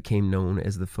 who became known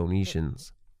as the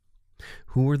Phoenicians.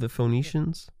 Who were the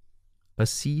Phoenicians? A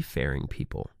seafaring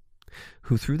people,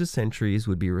 who through the centuries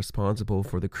would be responsible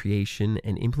for the creation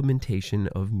and implementation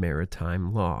of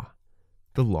maritime law,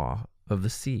 the law of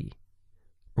the sea,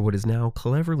 or what is now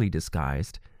cleverly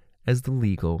disguised as the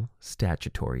legal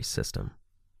statutory system.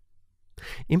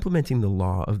 Implementing the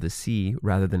law of the sea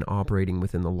rather than operating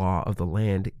within the law of the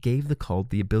land gave the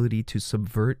cult the ability to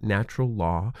subvert natural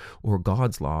law or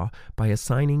God's law by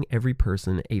assigning every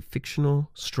person a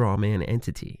fictional strawman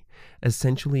entity,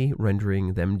 essentially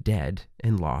rendering them dead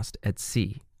and lost at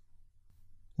sea.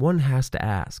 One has to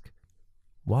ask,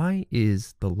 why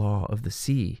is the law of the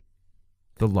sea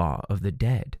the law of the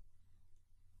dead?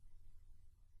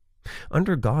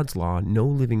 Under God's law, no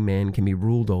living man can be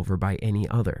ruled over by any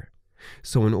other.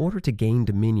 So in order to gain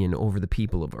dominion over the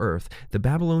people of earth, the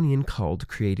Babylonian cult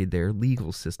created their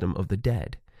legal system of the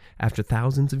dead. After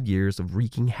thousands of years of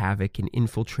wreaking havoc and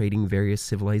infiltrating various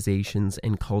civilizations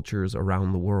and cultures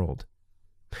around the world.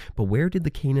 But where did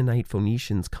the Canaanite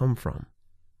Phoenicians come from?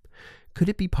 Could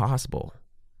it be possible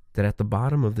that at the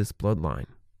bottom of this bloodline,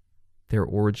 their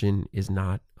origin is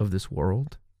not of this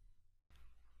world?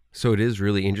 So it is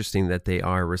really interesting that they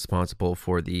are responsible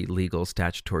for the legal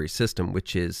statutory system,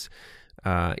 which is,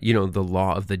 the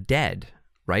law of the dead,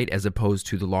 right? As opposed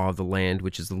to the law of the land,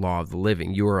 which is the law of the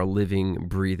living. You are a living,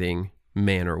 breathing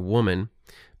man or woman,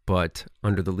 but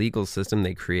under the legal system,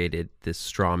 they created this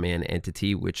straw man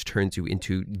entity, which turns you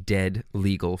into dead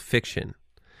legal fiction.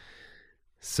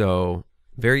 So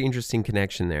very interesting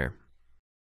connection there.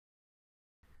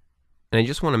 And I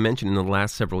just want to mention in the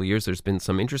last several years, there's been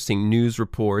some interesting news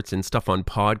reports and stuff on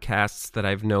podcasts that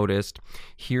I've noticed.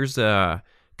 Here's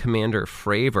Commander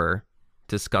Fravor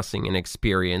discussing an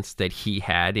experience that he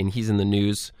had, and he's in the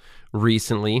news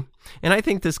recently. And I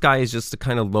think this guy is just a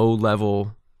kind of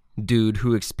low-level dude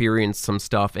who experienced some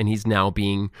stuff, and he's now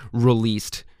being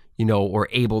released, or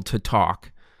able to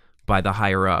talk by the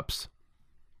higher-ups.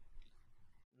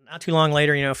 Not too long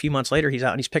later, a few months later, he's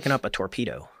out and he's picking up a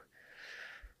torpedo.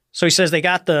 So he says they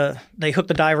hooked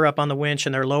the diver up on the winch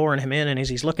and they're lowering him in. And as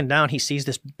he's looking down, he sees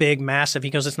this big, massive, he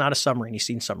goes, it's not a submarine. He's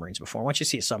seen submarines before. Once you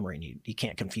see a submarine, you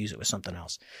can't confuse it with something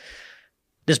else.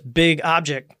 This big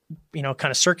object, kind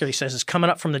of circular, he says, is coming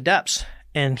up from the depths.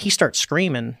 And he starts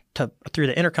screaming through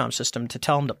the intercom system to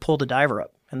tell him to pull the diver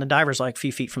up. And the diver's like a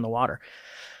few feet from the water.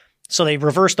 So they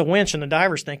reverse the winch and the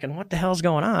diver's thinking, what the hell's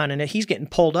going on? And he's getting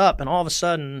pulled up. And all of a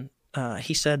sudden,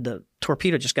 he said the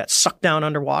torpedo just got sucked down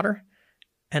underwater.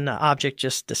 And the object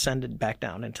just descended back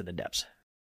down into the depths.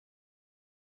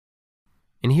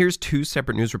 And here's two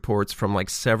separate news reports from like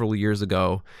several years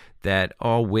ago that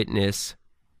all witness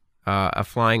a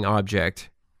flying object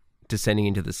descending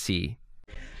into the sea.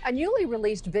 A newly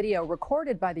released video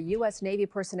recorded by the U.S. Navy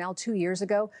personnel 2 years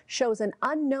ago shows an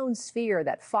unknown sphere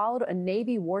that followed a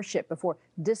Navy warship before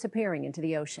disappearing into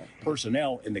the ocean.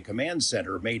 Personnel in the command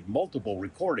center made multiple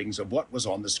recordings of what was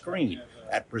on the screen.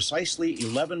 At precisely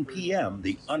 11 p.m.,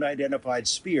 the unidentified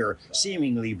sphere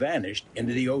seemingly vanished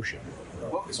into the ocean.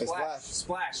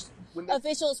 Splashed.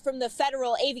 Officials from the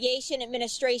Federal Aviation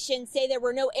Administration say there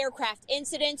were no aircraft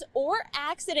incidents or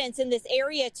accidents in this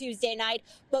area Tuesday night,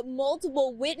 but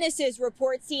multiple witnesses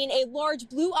report seeing a large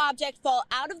blue object fall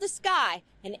out of the sky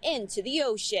and into the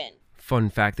ocean. Fun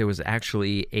fact, there was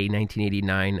actually a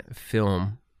 1989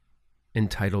 film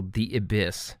entitled The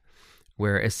Abyss,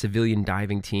 where a civilian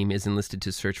diving team is enlisted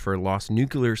to search for a lost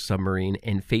nuclear submarine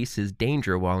and faces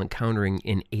danger while encountering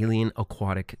an alien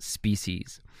aquatic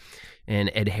species.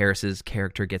 And Ed Harris's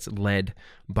character gets led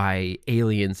by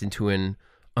aliens into an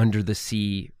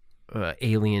under-the-sea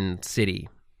alien city.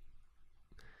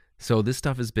 So this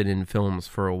stuff has been in films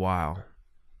for a while.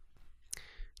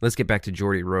 Let's get back to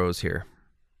Geordie Rose here.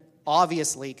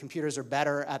 Obviously, computers are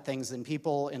better at things than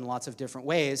people in lots of different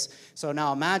ways. So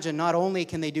now imagine, not only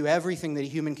can they do everything that a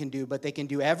human can do, but they can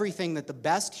do everything that the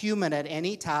best human at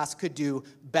any task could do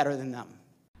better than them.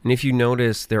 And if you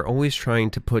notice, they're always trying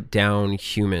to put down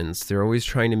humans. They're always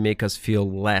trying to make us feel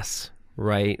less,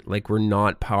 right? Like we're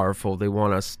not powerful. They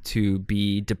want us to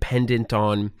be dependent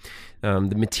on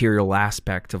the material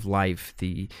aspect of life,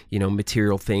 the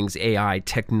material things, AI,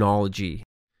 technology.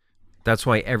 That's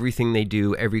why everything they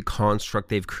do, every construct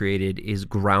they've created is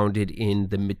grounded in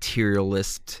the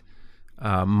materialist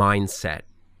mindset,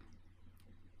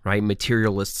 right?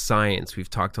 Materialist science.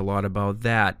 We've talked a lot about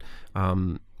that.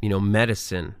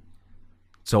 Medicine.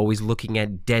 It's always looking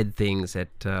at dead things,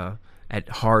 at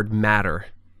hard matter.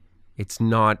 It's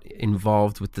not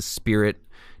involved with the spirit.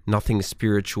 Nothing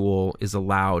spiritual is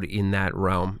allowed in that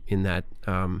realm, in that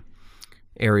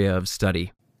area of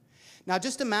study. Now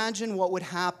just imagine what would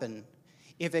happen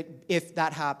if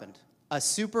that happened. A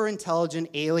super intelligent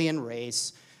alien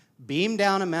race beamed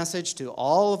down a message to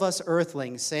all of us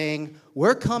Earthlings saying,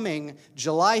 we're coming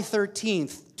July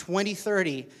 13th,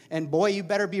 2030, and boy, you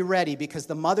better be ready because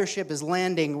the mothership is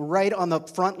landing right on the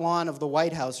front lawn of the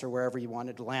White House or wherever you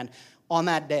wanted to land on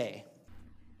that day.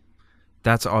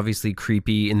 That's obviously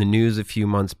creepy. In the news a few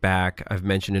months back, I've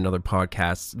mentioned in other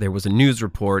podcasts, there was a news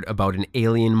report about an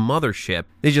alien mothership.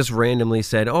 They just randomly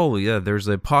said, oh yeah, there's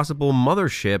a possible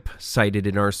mothership sighted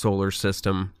in our solar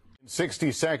system.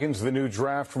 60 seconds, the new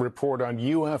draft report on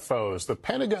UFOs. The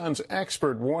Pentagon's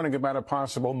expert warning about a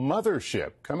possible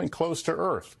mothership coming close to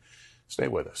Earth. Stay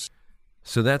with us.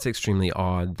 So that's extremely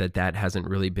odd that hasn't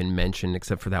really been mentioned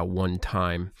except for that one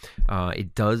time.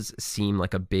 It does seem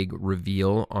like a big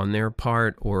reveal on their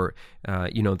part, or,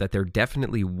 that they're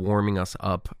definitely warming us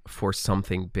up for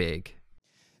something big.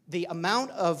 The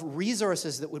amount of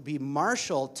resources that would be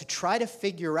marshaled to try to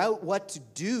figure out what to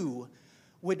do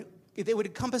would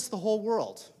encompass the whole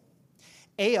world.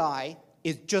 AI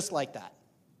is just like that.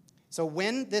 So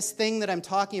when this thing that I'm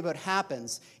talking about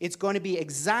happens, it's going to be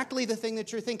exactly the thing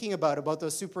that you're thinking about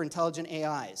those super intelligent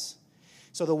AIs.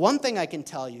 So the one thing I can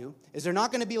tell you is they're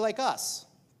not going to be like us.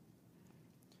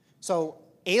 So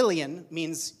alien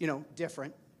means,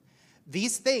 different.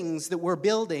 These things that we're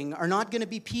building are not going to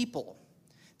be people.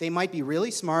 They might be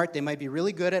really smart, they might be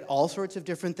really good at all sorts of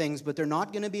different things, but they're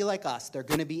not going to be like us. They're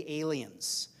going to be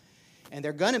aliens. And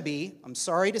they're going to be, I'm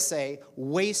sorry to say,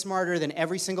 way smarter than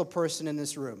every single person in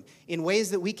this room in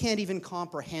ways that we can't even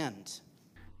comprehend.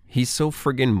 He's so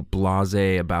friggin'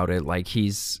 blasé about it. Like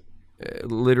he's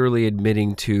literally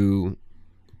admitting to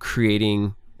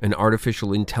creating an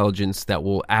artificial intelligence that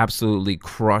will absolutely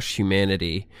crush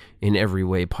humanity in every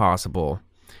way possible.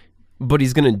 But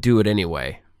he's going to do it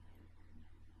anyway.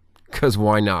 Because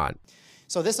why not?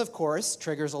 So this, of course,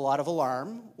 triggers a lot of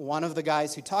alarm. One of the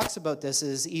guys who talks about this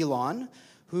is Elon,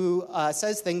 who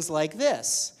says things like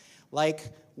this,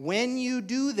 like, when you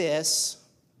do this,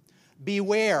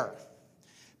 beware.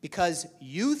 Because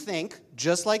you think,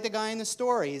 just like the guy in the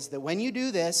stories, that when you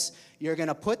do this, you're going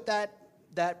to put that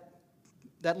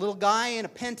little guy in a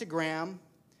pentagram,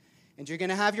 and you're going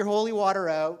to have your holy water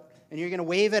out, and you're going to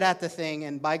wave it at the thing,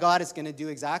 and by God, it's going to do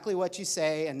exactly what you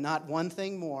say and not one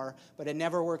thing more, but it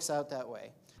never works out that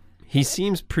way. He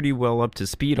seems pretty well up to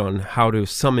speed on how to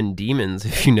summon demons,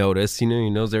 if you notice. You know, he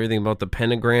knows everything about the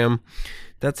pentagram.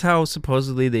 That's how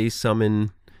supposedly they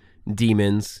summon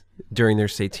demons during their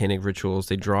satanic rituals.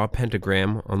 They draw a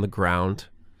pentagram on the ground,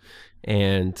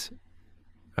 and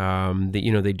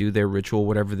they do their ritual,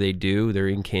 whatever they do, their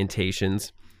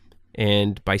incantations,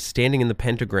 and by standing in the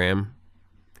pentagram,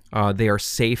 they are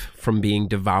safe from being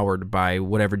devoured by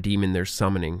whatever demon they're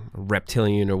summoning,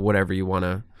 reptilian or whatever you want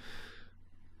to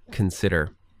consider.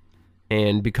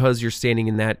 And because you're standing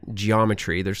in that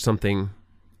geometry, there's something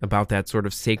about that sort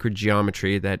of sacred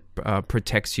geometry that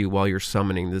protects you while you're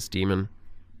summoning this demon.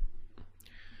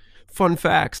 Fun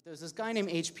facts. There's this guy named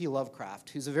H.P.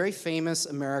 Lovecraft, who's a very famous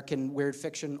American weird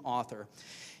fiction author.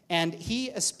 And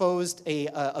he espoused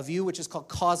a view which is called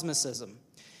cosmicism.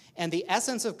 And the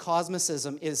essence of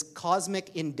cosmicism is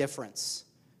cosmic indifference.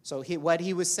 So what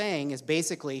he was saying is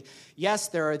basically, yes,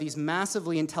 there are these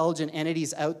massively intelligent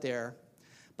entities out there,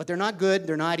 but they're not good,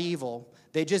 they're not evil.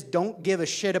 They just don't give a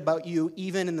shit about you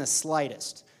even in the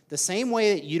slightest. The same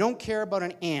way that you don't care about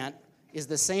an ant is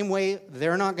the same way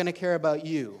they're not going to care about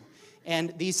you.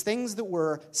 And these things that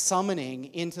we're summoning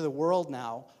into the world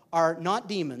now are not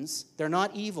demons, they're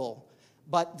not evil,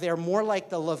 but they're more like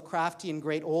the Lovecraftian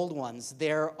great old ones.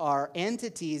 There are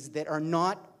entities that are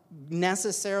not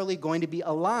necessarily going to be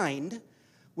aligned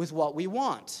with what we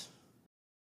want.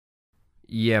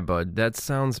 Yeah, bud, that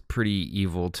sounds pretty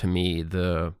evil to me.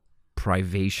 The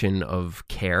privation of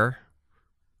care,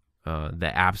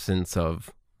 the absence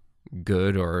of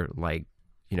good or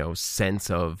sense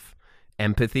of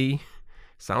empathy.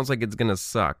 Sounds like it's gonna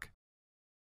suck.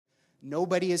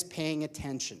 Nobody is paying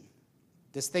attention.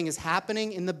 This thing is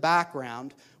happening in the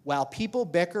background while people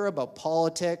bicker about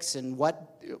politics and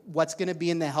what's going to be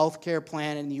in the healthcare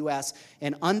plan in the U.S.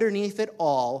 And underneath it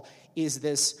all is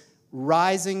this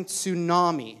rising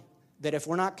tsunami that, if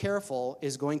we're not careful,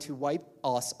 is going to wipe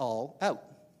us all out.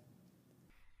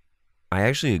 I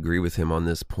actually agree with him on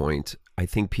this point. I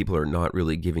think people are not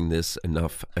really giving this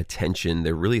enough attention.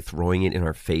 They're really throwing it in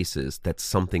our faces that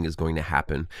something is going to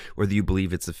happen. Whether you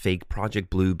believe it's a fake Project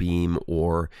Blue Beam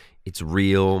or it's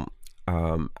real,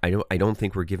 I don't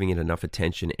think we're giving it enough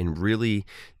attention. And really,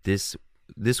 this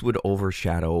would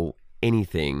overshadow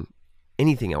anything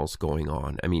else going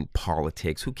on. I mean,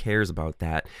 politics. Who cares about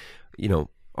that? You know,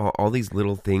 all these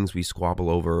little things we squabble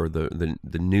over.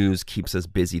 The news keeps us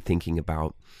busy thinking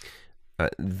about.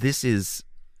 This is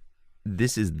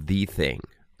the thing.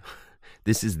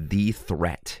 This is the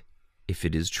threat, if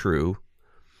it is true,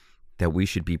 that we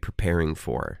should be preparing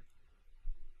for.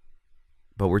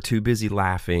 But we're too busy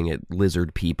laughing at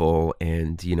lizard people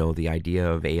and, the idea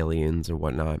of aliens or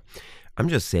whatnot. I'm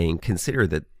just saying, consider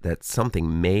that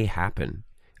something may happen.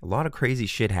 A lot of crazy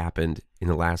shit happened in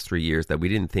the last 3 years that we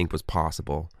didn't think was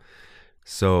possible.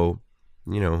 So,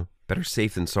 better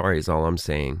safe than sorry is all I'm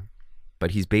saying.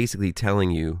 But he's basically telling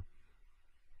you,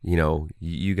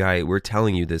 you guys, we're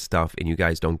telling you this stuff and you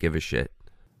guys don't give a shit.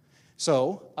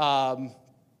 So,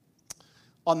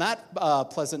 on that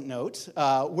pleasant note,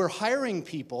 we're hiring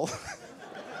people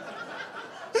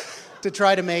to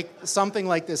try to make something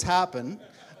like this happen.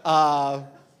 Of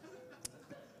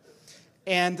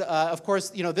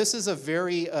course, this is a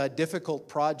very difficult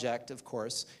project, of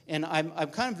course. And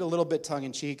I'm kind of a little bit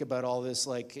tongue-in-cheek about all this,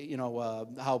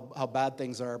 how bad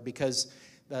things are, because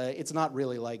it's not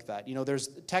really like that.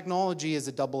 Technology is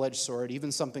a double-edged sword.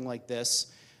 Even something like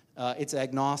this, it's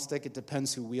agnostic. It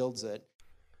depends who wields it.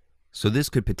 So this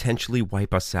could potentially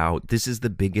wipe us out. This is the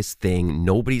biggest thing.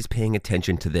 Nobody's paying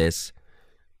attention to this.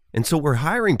 And so we're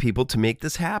hiring people to make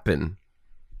this happen.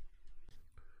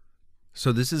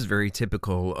 So this is very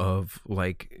typical of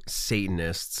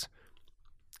Satanists.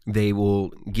 They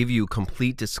will give you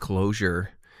complete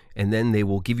disclosure and then they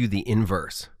will give you the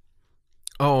inverse.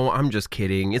 Oh, I'm just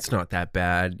kidding. It's not that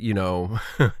bad.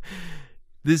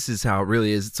 This is how it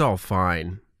really is. It's all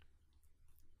fine.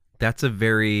 That's a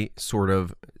very sort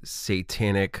of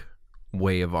satanic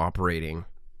way of operating.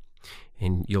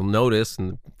 And you'll notice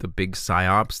in the big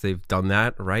psyops, they've done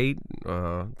that, right?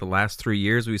 The last 3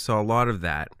 years, we saw a lot of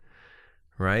that,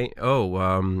 right?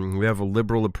 We have a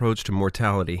liberal approach to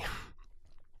mortality,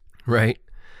 right?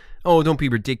 Oh, don't be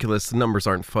ridiculous. The numbers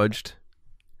aren't fudged.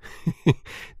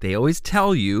 They always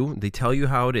tell you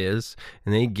how it is,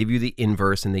 and they give you the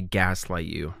inverse and they gaslight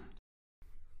you.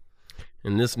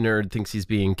 And this nerd thinks he's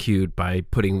being cute by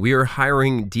putting, "We are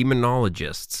hiring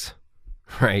demonologists,"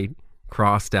 right?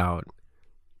 Crossed out.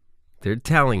 They're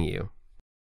telling you.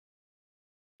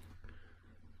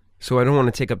 So I don't want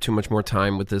to take up too much more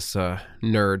time with this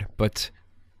nerd, but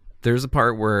there's a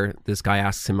part where this guy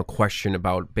asks him a question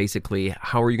about basically,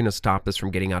 how are you going to stop this from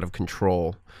getting out of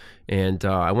control? And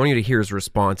I want you to hear his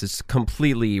response. It's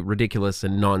completely ridiculous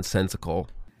and nonsensical.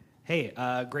 Hey,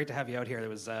 great to have you out here. It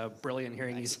was brilliant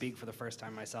hearing you speak for the first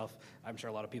time myself. I'm sure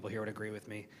a lot of people here would agree with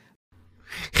me.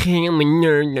 Hey, I'm a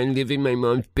nerd. I live in my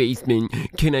mom's basement.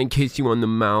 Can I kiss you on the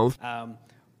mouth?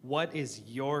 What is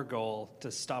your goal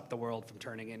to stop the world from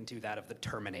turning into that of the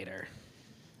Terminator?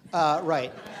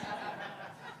 Right.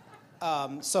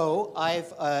 So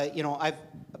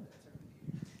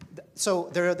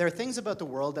there are things about the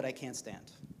world that I can't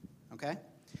stand, okay?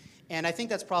 And I think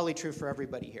that's probably true for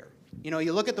everybody here. You know,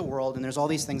 you look at the world and there's all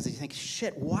these things that you think,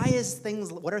 shit, what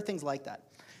are things like that?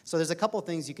 So there's a couple of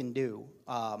things you can do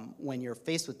when you're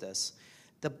faced with this.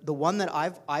 The one that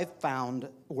I've found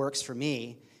works for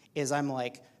me is I'm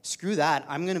like, screw that,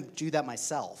 I'm gonna do that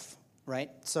myself,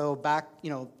 right? So back,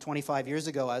 25 years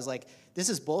ago, I was like, this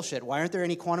is bullshit. Why aren't there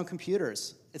any quantum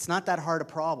computers? It's not that hard a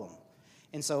problem.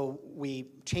 And so we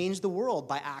changed the world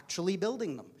by actually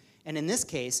building them. And in this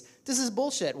case, this is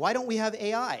bullshit. Why don't we have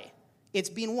AI? It's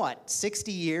been,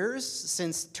 60 years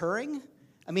since Turing?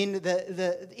 I mean,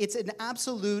 it's an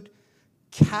absolute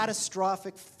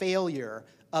catastrophic failure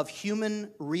of human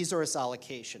resource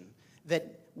allocation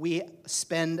that we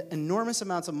spend enormous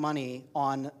amounts of money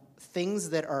on things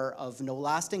that are of no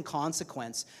lasting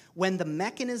consequence when the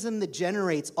mechanism that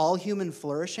generates all human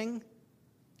flourishing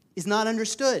is not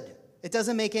understood. It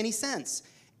doesn't make any sense.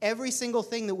 Every single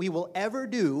thing that we will ever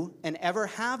do and ever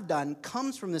have done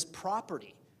comes from this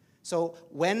property. So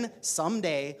when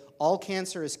someday all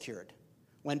cancer is cured,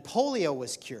 when polio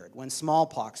was cured, when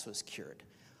smallpox was cured,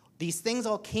 these things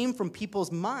all came from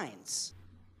people's minds.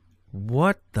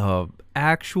 What the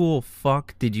actual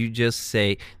fuck did you just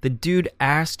say? The dude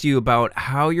asked you about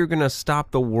how you're gonna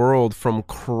stop the world from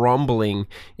crumbling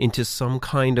into some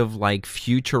kind of like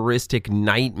futuristic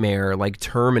nightmare like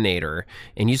Terminator,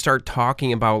 and you start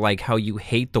talking about like how you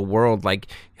hate the world, like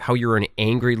how you're an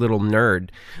angry little nerd.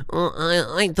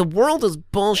 The world is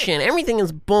bullshit. Everything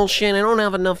is bullshit. I don't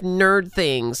have enough nerd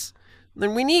things.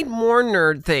 Then we need more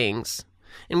nerd things.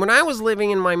 And when I was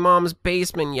living in my mom's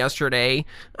basement yesterday,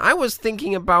 I was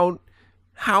thinking about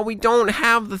how we don't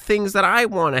have the things that I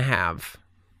want to have.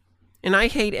 And I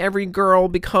hate every girl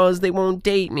because they won't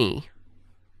date me.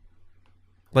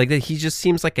 Like, that, he just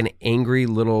seems like an angry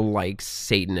little, like,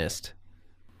 Satanist.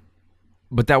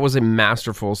 But that was a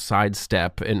masterful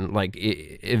sidestep and, like,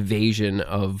 evasion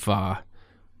of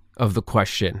the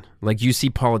question. Like, you see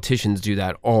politicians do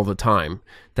that all the time.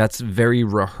 That's a very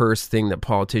rehearsed thing that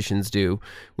politicians do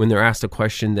when they're asked a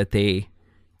question that they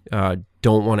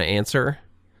don't want to answer,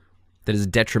 that is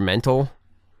detrimental.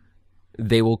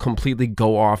 They will completely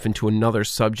go off into another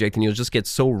subject, and you'll just get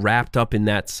so wrapped up in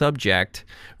that subject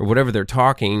or whatever they're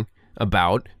talking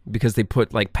about because they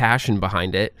put like passion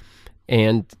behind it,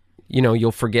 and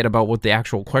you'll forget about what the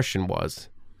actual question was.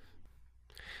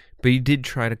 But he did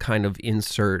try to kind of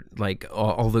insert like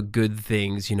all the good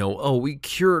things, we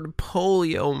cured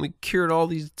polio and we cured all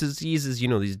these diseases,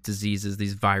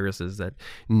 these viruses that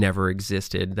never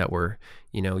existed, that were,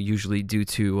 usually due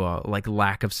to like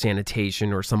lack of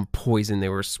sanitation or some poison they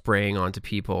were spraying onto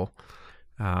people.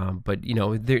 But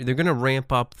they're going to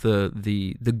ramp up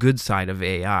the good side of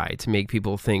AI to make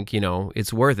people think,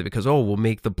 it's worth it because, we'll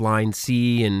make the blind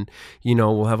see and,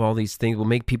 we'll have all these things. We'll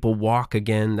make people walk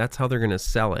again. That's how they're going to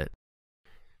sell it.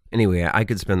 Anyway, I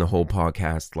could spend the whole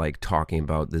podcast like talking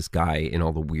about this guy and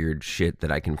all the weird shit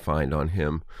that I can find on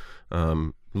him.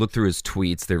 Look through his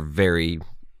tweets. They're very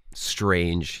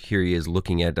strange. Here he is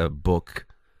looking at a book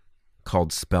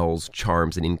called Spells,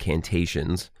 Charms, and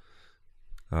Incantations.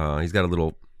 He's got a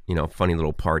little, funny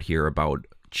little part here about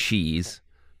cheese.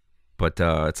 But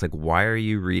it's like, why are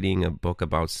you reading a book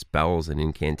about spells and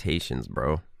incantations,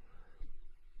 bro?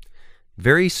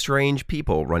 Very strange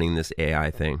people running this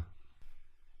AI thing.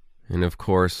 And of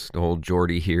course, old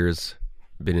Jordy here's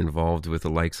been involved with the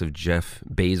likes of Jeff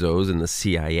Bezos and the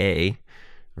CIA,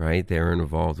 right? They're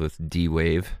involved with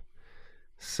D-Wave.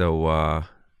 So,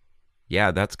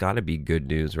 yeah, that's got to be good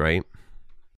news, right?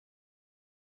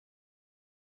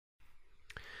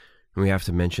 And we have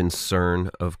to mention CERN,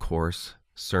 of course.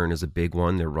 CERN is a big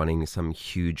one. They're running some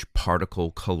huge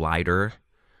particle collider,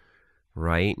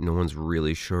 right? No one's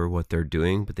really sure what they're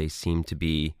doing, but they seem to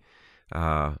be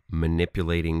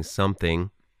manipulating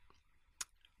something.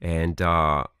 And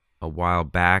a while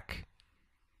back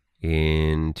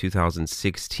in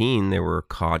 2016, they were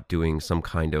caught doing some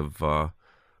kind of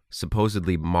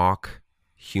supposedly mock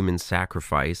human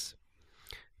sacrifice.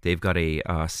 They've got a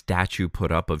statue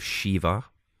put up of Shiva,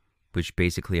 which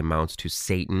basically amounts to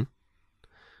Satan.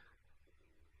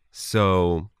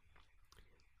 So,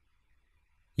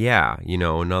 yeah, you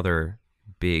know, another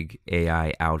big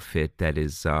AI outfit that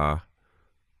is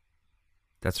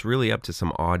that's really up to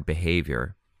some odd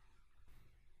behavior.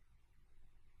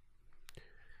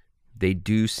 They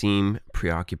do seem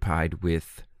preoccupied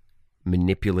with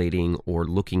manipulating or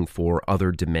looking for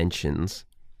other dimensions.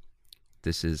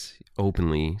 This is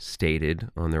openly stated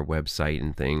on their website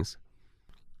and things.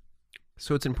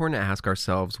 So it's important to ask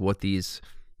ourselves what these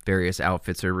various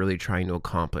outfits are really trying to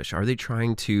accomplish. Are they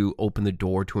trying to open the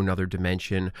door to another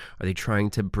dimension? Are they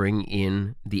trying to bring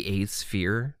in the eighth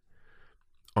sphere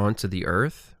onto the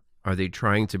earth? Are they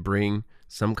trying to bring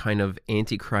some kind of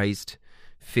antichrist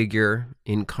figure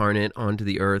incarnate onto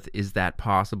the earth? Is that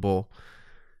possible?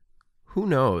 Who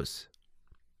knows?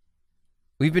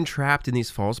 We've been trapped in these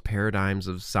false paradigms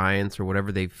of science or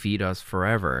whatever they feed us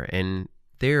forever, and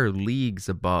they're leagues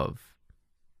above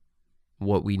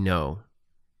what we know.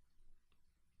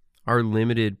 Our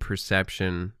limited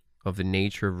perception of the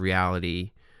nature of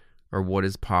reality or what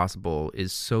is possible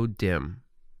is so dim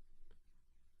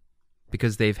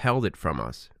because they've held it from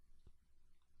us.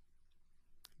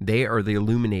 They are the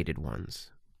illuminated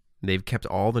ones. They've kept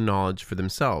all the knowledge for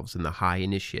themselves and the high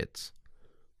initiates.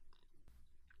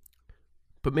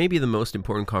 But maybe the most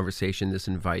important conversation this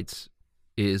invites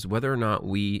is whether or not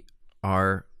we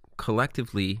are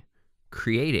collectively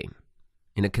creating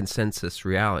in a consensus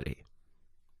reality.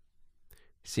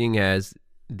 Seeing as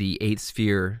the eighth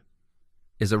sphere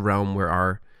is a realm where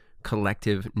our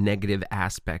collective negative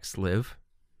aspects live,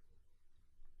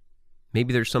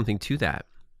 maybe there's something to that.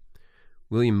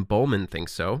 William Bowman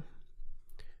thinks so.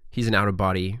 He's an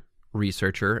out-of-body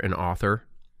researcher and author,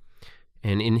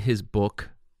 and in his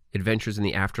book, Adventures in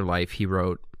the Afterlife, he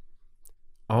wrote,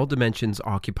 "All dimensions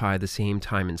occupy the same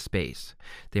time and space.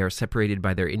 They are separated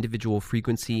by their individual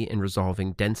frequency and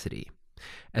resolving density.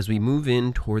 As we move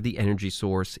in toward the energy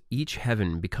source, each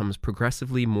heaven becomes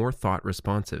progressively more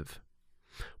thought-responsive.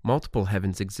 Multiple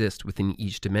heavens exist within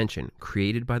each dimension,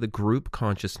 created by the group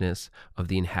consciousness of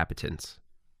the inhabitants."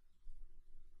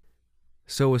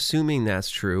 So assuming that's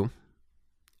true,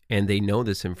 and they know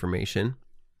this information,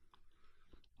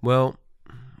 well,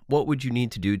 what would you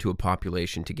need to do to a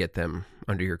population to get them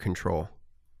under your control?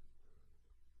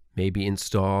 Maybe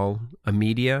install a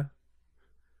media?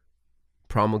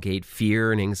 Promulgate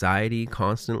fear and anxiety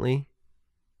constantly?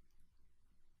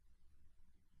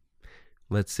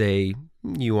 Let's say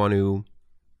you want to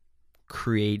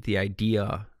create the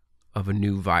idea of a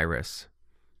new virus.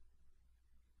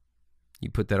 You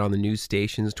put that on the news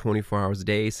stations 24 hours a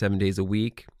day, 7 days a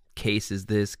week. Cases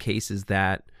this, cases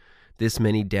that, this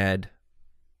many dead.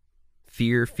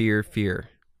 Fear, fear, fear.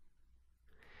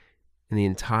 And the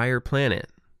entire planet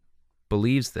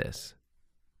believes this.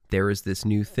 There is this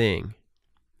new thing.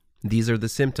 These are the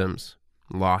symptoms.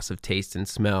 Loss of taste and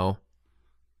smell.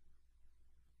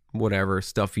 Whatever,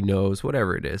 stuffy nose,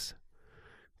 whatever it is.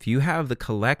 If you have the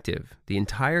collective, the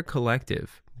entire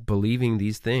collective, believing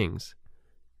these things,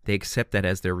 they accept that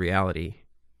as their reality.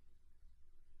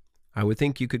 I would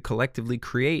think you could collectively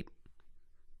create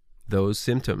those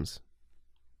symptoms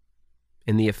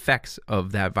and the effects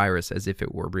of that virus as if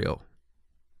it were real.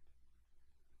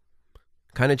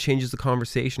 Kind of changes the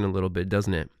conversation a little bit,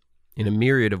 doesn't it? In a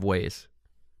myriad of ways.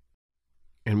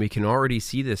 And we can already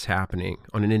see this happening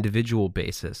on an individual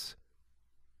basis.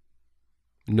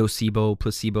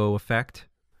 Nocebo-placebo effect.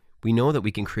 We know that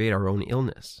we can create our own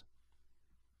illness.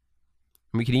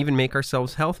 And we can even make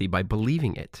ourselves healthy by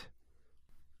believing it.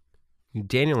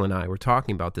 Daniel and I were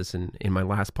talking about this in my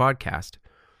last podcast.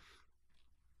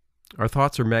 Our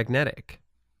thoughts are magnetic.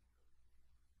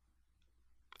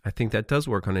 I think that does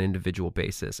work on an individual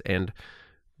basis. And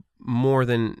more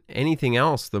than anything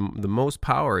else, the most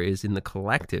power is in the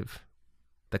collective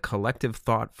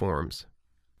thought forms.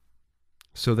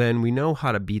 So then we know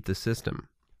how to beat the system.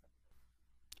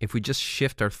 If we just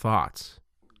shift our thoughts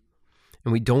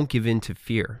and we don't give in to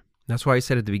fear. That's why I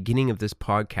said at the beginning of this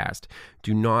podcast,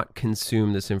 do not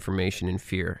consume this information in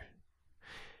fear.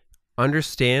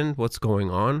 Understand what's going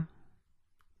on,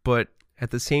 but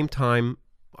at the same time,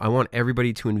 I want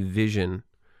everybody to envision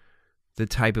the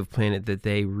type of planet that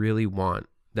they really want,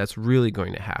 that's really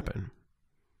going to happen.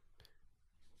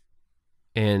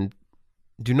 And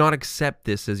do not accept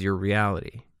this as your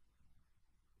reality.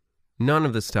 None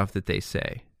of the stuff that they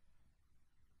say.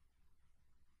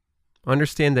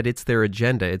 Understand that it's their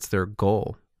agenda, it's their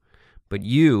goal. But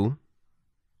you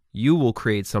will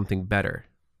create something better.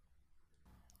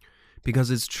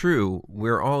 Because it's true,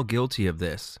 we're all guilty of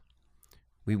this.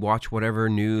 We watch whatever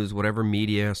news, whatever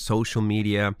media, social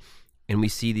media, and we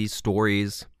see these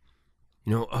stories.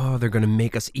 You know, oh, they're going to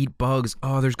make us eat bugs.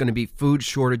 Oh, there's going to be food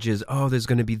shortages. Oh, there's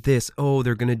going to be this. Oh,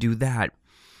 they're going to do that.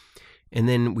 And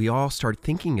then we all start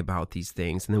thinking about these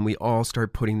things, and then we all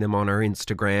start putting them on our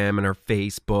Instagram and our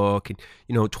Facebook. And,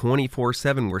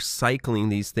 24/7, we're cycling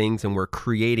these things, and we're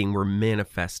creating, we're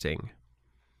manifesting.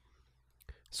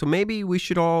 So maybe we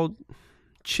should all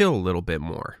chill a little bit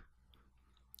more,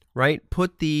 right?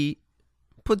 Put the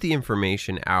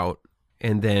information out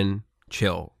and then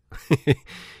chill.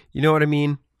 You know what I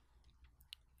mean?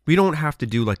 We don't have to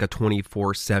do like a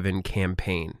 24/7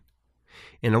 campaign.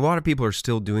 And a lot of people are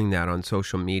still doing that on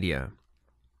social media.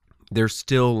 They're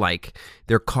still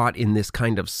they're caught in this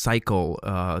kind of cycle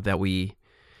that we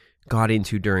got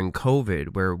into during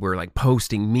COVID, where we're like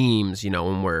posting memes,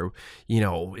 and we're,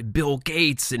 Bill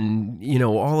Gates and,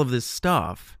 all of this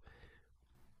stuff.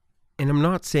 And I'm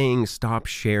not saying stop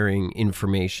sharing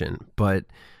information, but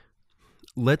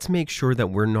let's make sure that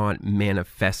we're not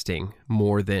manifesting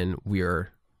more than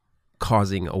we're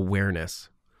causing awareness.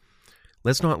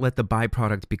 Let's not let the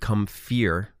byproduct become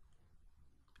fear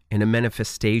and a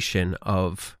manifestation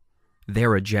of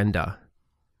their agenda.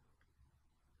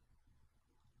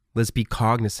 Let's be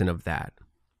cognizant of that,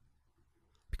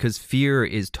 because fear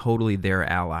is totally their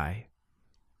ally.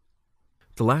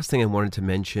 The last thing I wanted to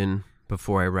mention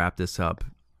before I wrap this up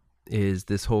is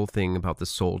this whole thing about the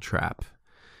soul trap,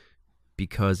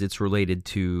 because it's related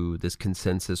to this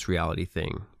consensus reality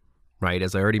thing, right?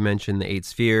 As I already mentioned, the eighth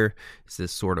sphere is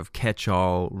this sort of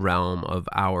catch-all realm of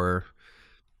our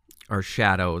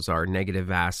shadows, our negative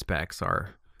aspects,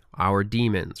 our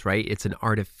demons, right? It's an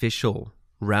artificial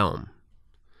realm.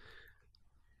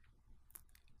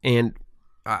 And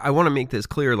I want to make this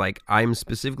clear, I'm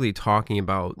specifically talking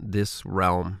about this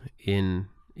realm in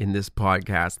this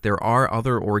podcast. There are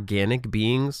other organic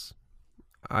beings,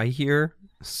 I hear.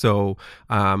 So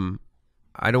I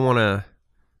want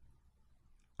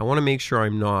to make sure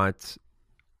I'm not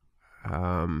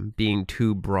being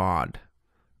too broad.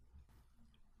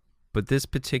 But this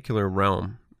particular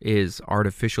realm is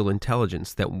artificial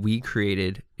intelligence that we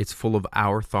created. It's full of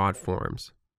our thought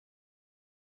forms.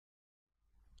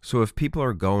 So if people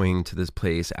are going to this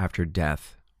place after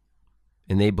death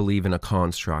and they believe in a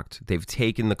construct, they've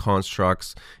taken the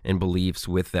constructs and beliefs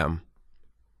with them.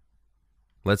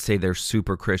 Let's say they're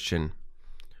super Christian.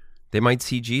 They might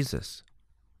see Jesus.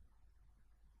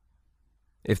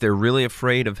 If they're really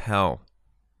afraid of hell,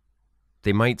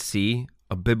 they might see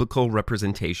a biblical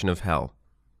representation of hell.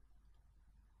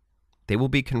 They will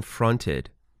be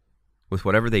confronted with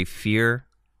whatever they fear,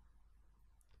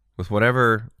 with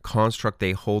whatever construct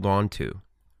they hold on to.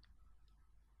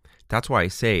 That's why I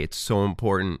say it's so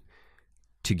important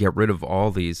to get rid of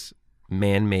all these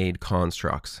man-made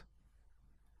constructs,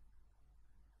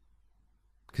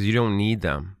 because you don't need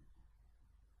them.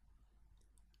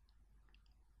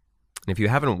 And if you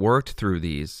haven't worked through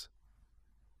these,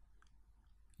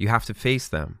 you have to face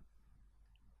them.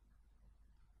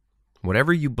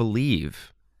 Whatever you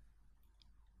believe,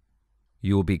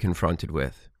 you will be confronted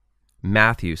with.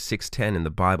 Matthew 6:10 in the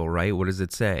Bible, right? What does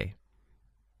it say?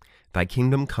 Thy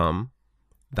kingdom come,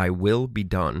 thy will be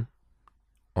done,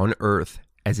 on earth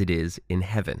as it is in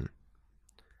heaven.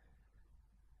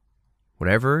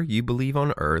 Whatever you believe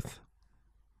on earth,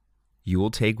 you will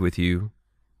take with you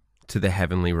to the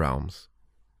heavenly realms.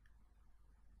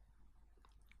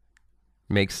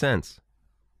 Makes sense.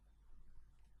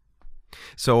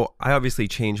 So I obviously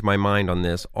change my mind on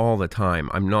this all the time.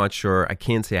 I'm not sure. I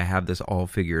can't say I have this all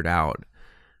figured out.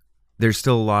 There's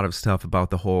still a lot of stuff about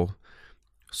the whole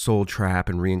soul trap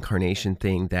and reincarnation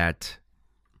thing that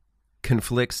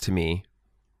conflicts to me,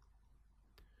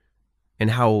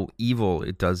 and how evil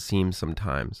it does seem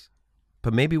sometimes.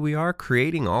 But maybe we are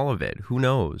creating all of it. Who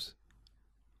knows?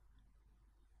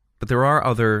 But there are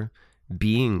other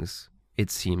beings, it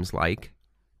seems like,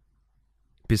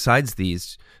 besides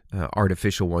these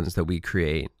artificial ones that we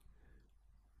create.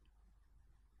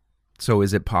 So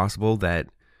is it possible that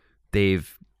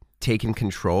they've taken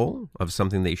control of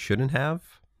something they shouldn't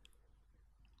have?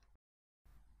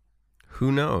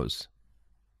 Who knows?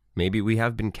 Maybe we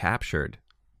have been captured,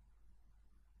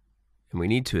 and we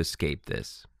need to escape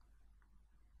this.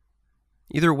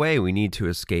 Either way, we need to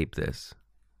escape this.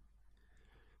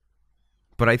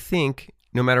 But I think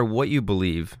no matter what you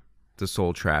believe the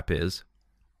soul trap is,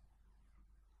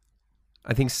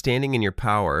 I think standing in your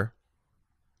power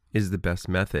is the best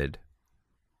method,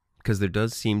 because there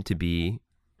does seem to be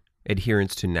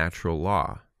adherence to natural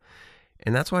law.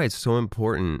 And that's why it's so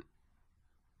important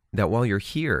that while you're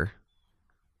here,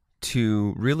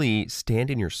 to really stand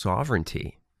in your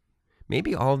sovereignty.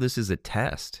 Maybe all of this is a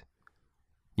test,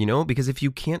 you know, because if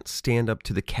you can't stand up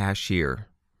to the cashier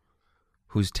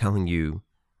who's telling you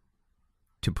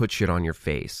to put shit on your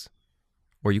face,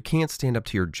 or you can't stand up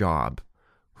to your job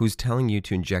who's telling you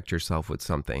to inject yourself with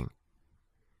something,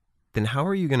 then how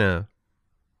are you going to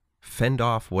fend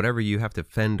off whatever you have to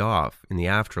fend off in the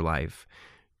afterlife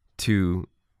to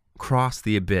cross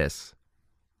the abyss,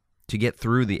 to get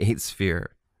through the 8th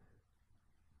sphere?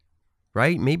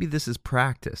 Right? Maybe this is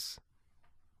practice.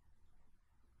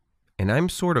 And I'm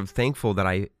sort of thankful that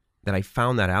I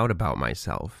found that out about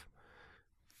myself,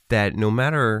 that no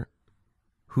matter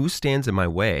who stands in my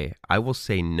way, I will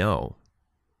say no.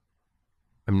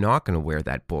 I'm not going to wear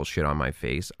that bullshit on my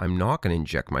face. I'm not going to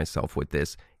inject myself with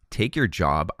this. Take your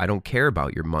job. I don't care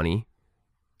about your money.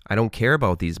 I don't care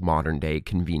about these modern day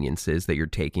conveniences that you're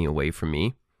taking away from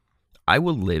me. I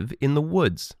will live in the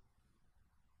woods.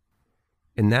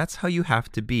 And that's how you have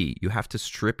to be. You have to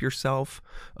strip yourself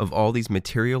of all these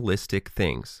materialistic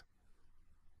things.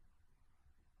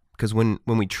 Because when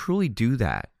we truly do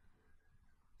that,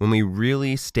 when we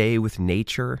really stay with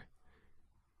nature,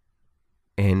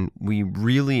 and we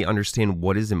really understand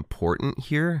what is important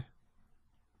here,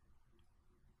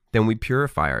 then we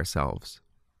purify ourselves.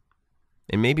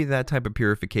 And maybe that type of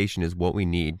purification is what we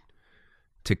need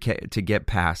to get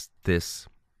past this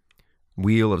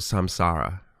wheel of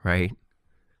samsara, right?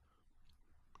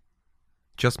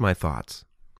 Just my thoughts.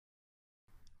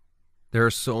 There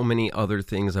are so many other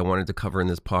things I wanted to cover in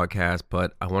this podcast,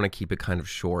 but I want to keep it kind of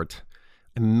short.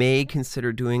 I may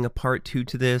consider doing a part 2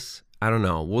 to this. I don't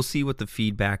know. We'll see what the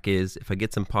feedback is. If I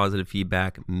get some positive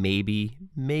feedback,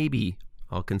 maybe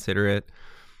I'll consider it.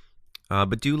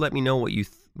 But do let me know what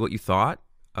you thought.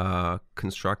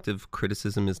 Constructive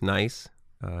criticism is nice.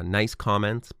 Nice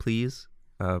comments, please.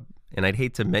 And I'd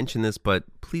hate to mention this, but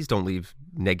please don't leave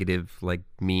negative, like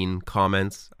mean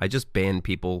comments. I just ban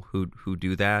people who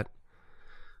do that,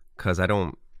 because I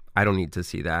don't need to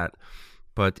see that.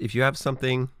 But if you have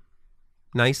something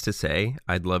nice to say,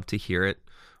 I'd love to hear it.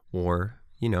 Or,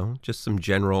 you know, just some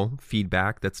general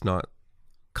feedback that's not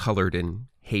colored in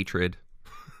hatred.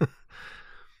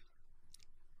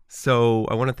 So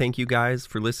I want to thank you guys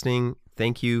for listening.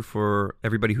 Thank you for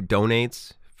everybody who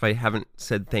donates. If I haven't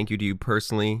said thank you to you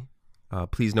personally,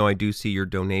 please know I do see your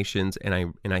donations, and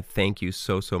I thank you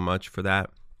so much for that.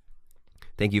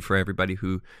 Thank you for everybody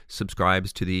who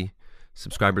subscribes to the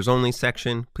subscribers only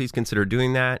section. Please consider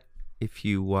doing that. If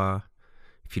you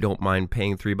don't mind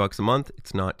paying $3 a month,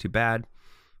 it's not too bad.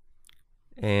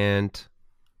 And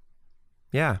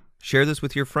yeah, share this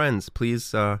with your friends.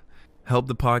 Please help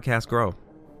the podcast grow.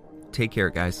 Take care,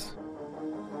 guys.